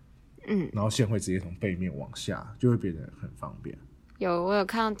然后线会直接从背面往下，就会变得很方便。我有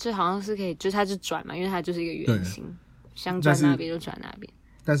看到，就好像是可以，就是它就转嘛，因为它就是一个圆形，想转哪边就转哪边。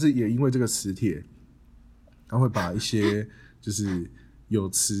但是也因为这个磁铁，它会把一些就是有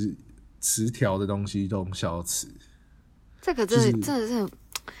磁条的东西都消磁。这个真的是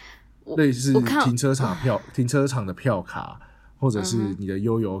类似停车场的票卡，或者是你的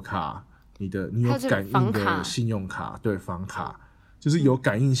悠游卡，你有感应的信用卡，对，房卡，就是有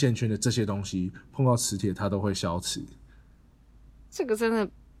感应线圈的这些东西，碰到磁铁它都会消磁。这个真的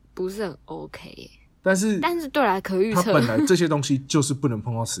不是很 OK 耶。但是对啦，可预测。它本来这些东西就是不能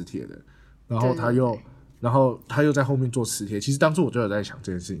碰到磁铁的，然后他又在后面做磁铁。其实当初我就有在想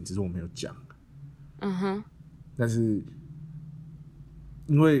这件事情，只是我没有讲。但是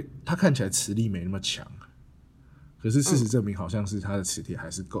因为它看起来磁力没那么强，可是事实证明好像是它的磁铁还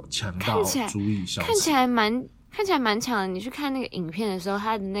是够强到足以消磁。看起来蛮强的。你去看那个影片的时候，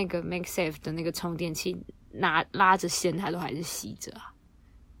它的那个 MagSafe 的那个充电器拉着线，它都还是吸着啊。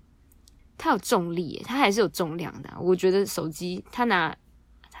它有重力耶，它还是有重量的我觉得手机它拿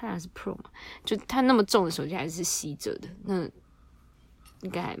的是 Pro 嘛，就它那么重的手机还是吸着的，那应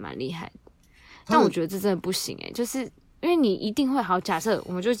该还蛮厉害的。但我觉得这真的不行就是因为你一定会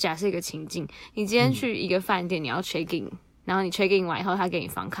我们就假设一个情境，你今天去一个饭店，你要 check in， 然后你 check in 完以后，他给你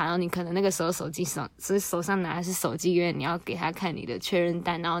房卡，然后你可能那个时候手上拿的是手机，因为你要给他看你的确认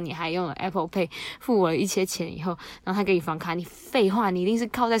单，然后你还用了 Apple Pay 付了一些钱以后，然后他给你房卡，你废话，你一定是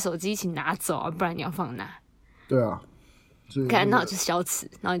靠在手机一起拿走啊，不然你要放哪？对啊。看到就消磁，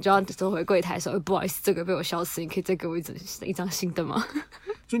然后你就要走回柜台说不好意思，这个被我消磁，你可以再给我一张新的吗？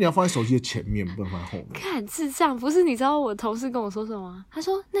所以你要放在手机的前面，不能放在后面。看智障，不是？你知道我同事跟我说什么吗？他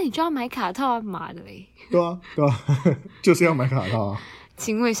说：“那你就要买卡套啊，妈的嘞！”对啊，就是要买卡套啊。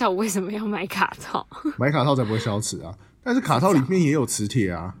请问一下，我为什么要买卡套？买卡套才不会消磁啊！但是卡套里面也有磁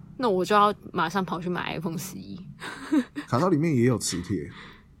铁啊。那我就要马上跑去买 iPhone 11。卡套里面也有磁铁。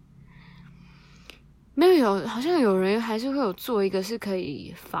没有，好像有人还是会有做一个是可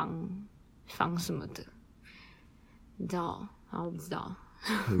以防什么的，你知道？我不知道。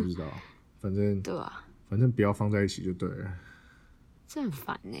我不知道，反正对吧？反正不要放在一起就对了。这很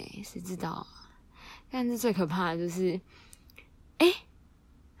烦欸，谁知道啊？但是最可怕的就是，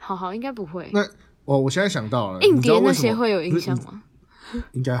好，应该不会。那我现在想到了，硬碟那些会有影响吗？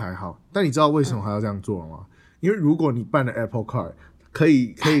应该还好。但你知道为什么还要这样做吗？因为如果你办了 Apple Card， 可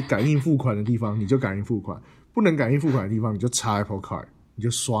以感应付款的地方，你就感应付款；不能感应付款的地方，你就插 Apple Card， 你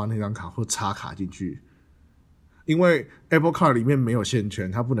就刷那张卡或插卡进去。因为 Apple Card 里面没有线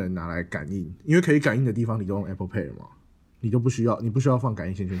圈，它不能拿来感应。因为可以感应的地方，你都用 Apple Pay 嘛，你不需要放感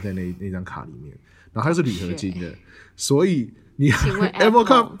应线圈在那张卡里面。然后它是铝合金的，所以你 Apple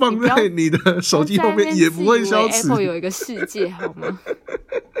Card 放在你的手机后面也不会消磁。Apple 有一个世界好吗？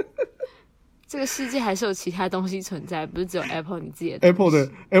这个世界还是有其他东西存在，不是只有 Apple 你自己的。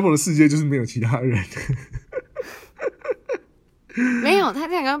Apple 的世界就是没有其他人。没有，他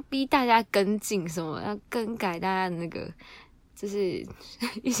刚刚逼大家跟进什么，要更改大家的那个，就是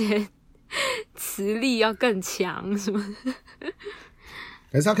一些磁力要更强什么的。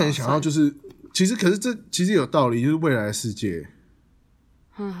还是他可能想要就是，可是这其实有道理，就是未来的世界，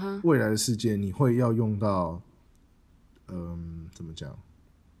未来的世界你会要用到，怎么讲？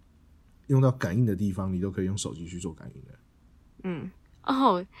用到感应的地方，你都可以用手机去做感应的。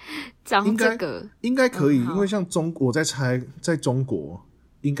讲这个应该可以，因为像我在猜，在中国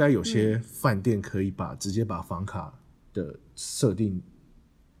应该有些饭店可以直接把房卡的设定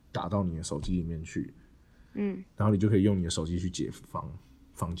打到你的手机里面去，然后你就可以用你的手机去解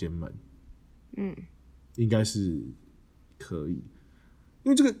房间门，应该是可以，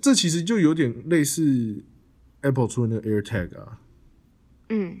因为这其实就有点类似 Apple 出的那个 AirTag 啊。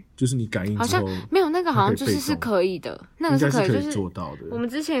就是你感应之后，好像没有那个，好像就是可以的，那个是可以做到的。我们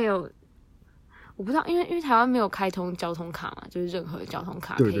之前有，我不知道，因为台湾没有开通交通卡嘛，就是任何交通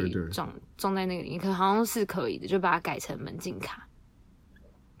卡可以装在那个里面，可好像是可以的，就把它改成门禁卡。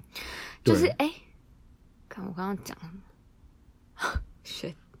就是看我刚刚讲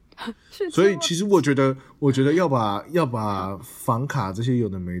所以其实我觉得要把房卡这些有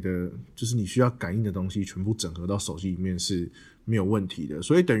的没的，就是你需要感应的东西全部整合到手机里面是没有问题的。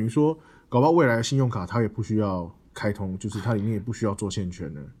所以等于说，搞不好未来的信用卡它也不需要开通，就是它里面也不需要做线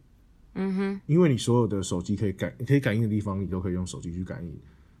圈的。因为你所有的手机可以感应的地方，你都可以用手机去感应。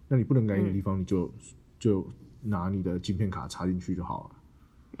那你不能感应的地方，你就拿你的晶片卡插进去就好了。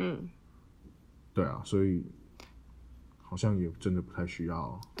对啊，所以好像也真的不太需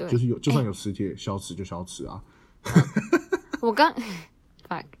要，就是就算有磁铁消磁就消磁啊。我刚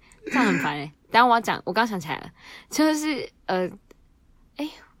这样很烦等一下我刚想起来了，就是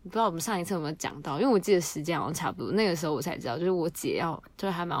我不知道我们上一次有没有讲到，因为我记得时间好像差不多，那个时候我才知道，就是我姐就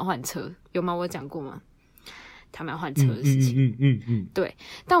是他们要换车，有吗？我有讲过吗？他们要换车的事情。对，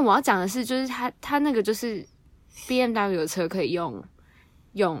但我要讲的是，就是他那个就是 BMW 的车可以用，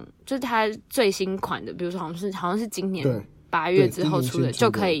就是它最新款的，比如说好像是今年8月之后出的，就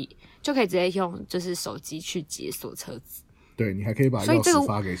可以直接用就是手机去解锁车子。对，你还可以把钥匙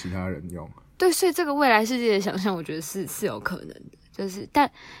发给其他人用。对，所以这个未来世界的想象，我觉得是有可能的，就是但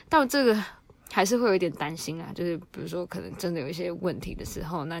这个还是会有一点担心啊，就是比如说可能真的有一些问题的时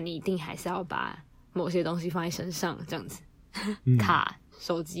候，那你一定还是要把某些东西放在身上，这样子，卡、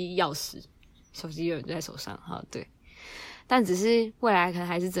手机、钥匙，手机永远就在手上，哈，对。但只是未来可能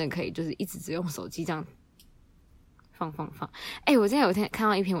还是真的可以，就是一直只用手机这样放。我今天有一天看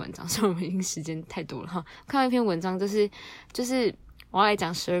到一篇文章，虽然我们已经时间太多了哈，看到一篇文章就是我要来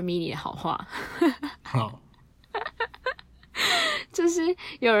讲12 mini 的好话。好，就是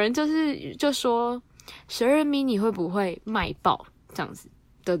有人就说12 mini 会不会卖爆这样子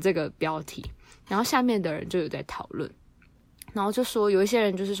的这个标题，然后下面的人就有在讨论，然后就说有一些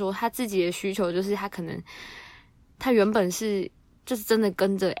人就是说他自己的需求就是他可能他原本是就是真的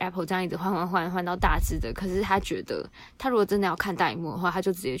跟着 Apple 这样一直换到大只的，可是他觉得他如果真的要看大萤幕的话，他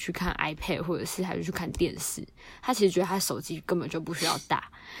就直接去看 iPad 或者是他就去看电视，他其实觉得他手机根本就不需要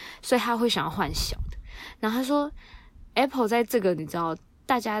大，所以他会想要换小的。然后他说 Apple 在这个你知道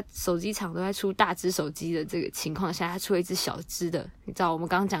大家手机厂都在出大只手机的这个情况下，他出了一只小只的，你知道我们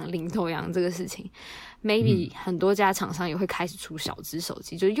刚刚讲领头羊这个事情，maybe 很多家厂商也会开始出小只手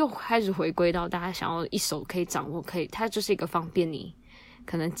机，就又开始回归到大家想要一手可以掌握，它就是一个方便你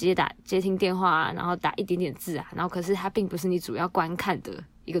可能接听电话啊，然后打一点点字啊，然后可是它并不是你主要观看的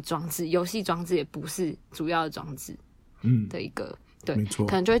一个装置，游戏装置也不是主要的装置，的一个对，没错，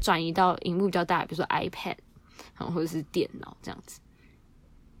可能就会转移到萤幕比较大，比如说 iPad 或者是电脑这样子。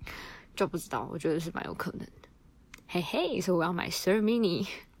就不知道，我觉得是蛮有可能的。嘿嘿，所以我要买12 mini，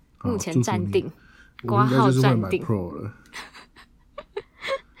 目前暂定，挂号暂定。Pro 了。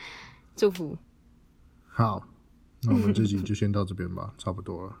祝福。好，那我们这集就先到这边吧，差不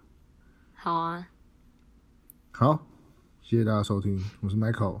多了。好啊，好，谢谢大家收听，我是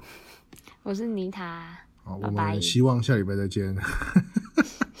Michael， 我是妮塔，好，拜拜，我们希望下礼拜再见，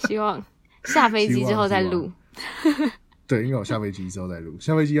希望下飞机之后再录。对，因为我下飞机之后再录，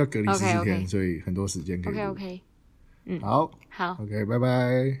下飞机要隔离14天， OK 所以很多时间可以录。OK， 好好 ，OK， 拜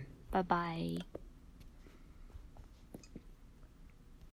拜，拜拜。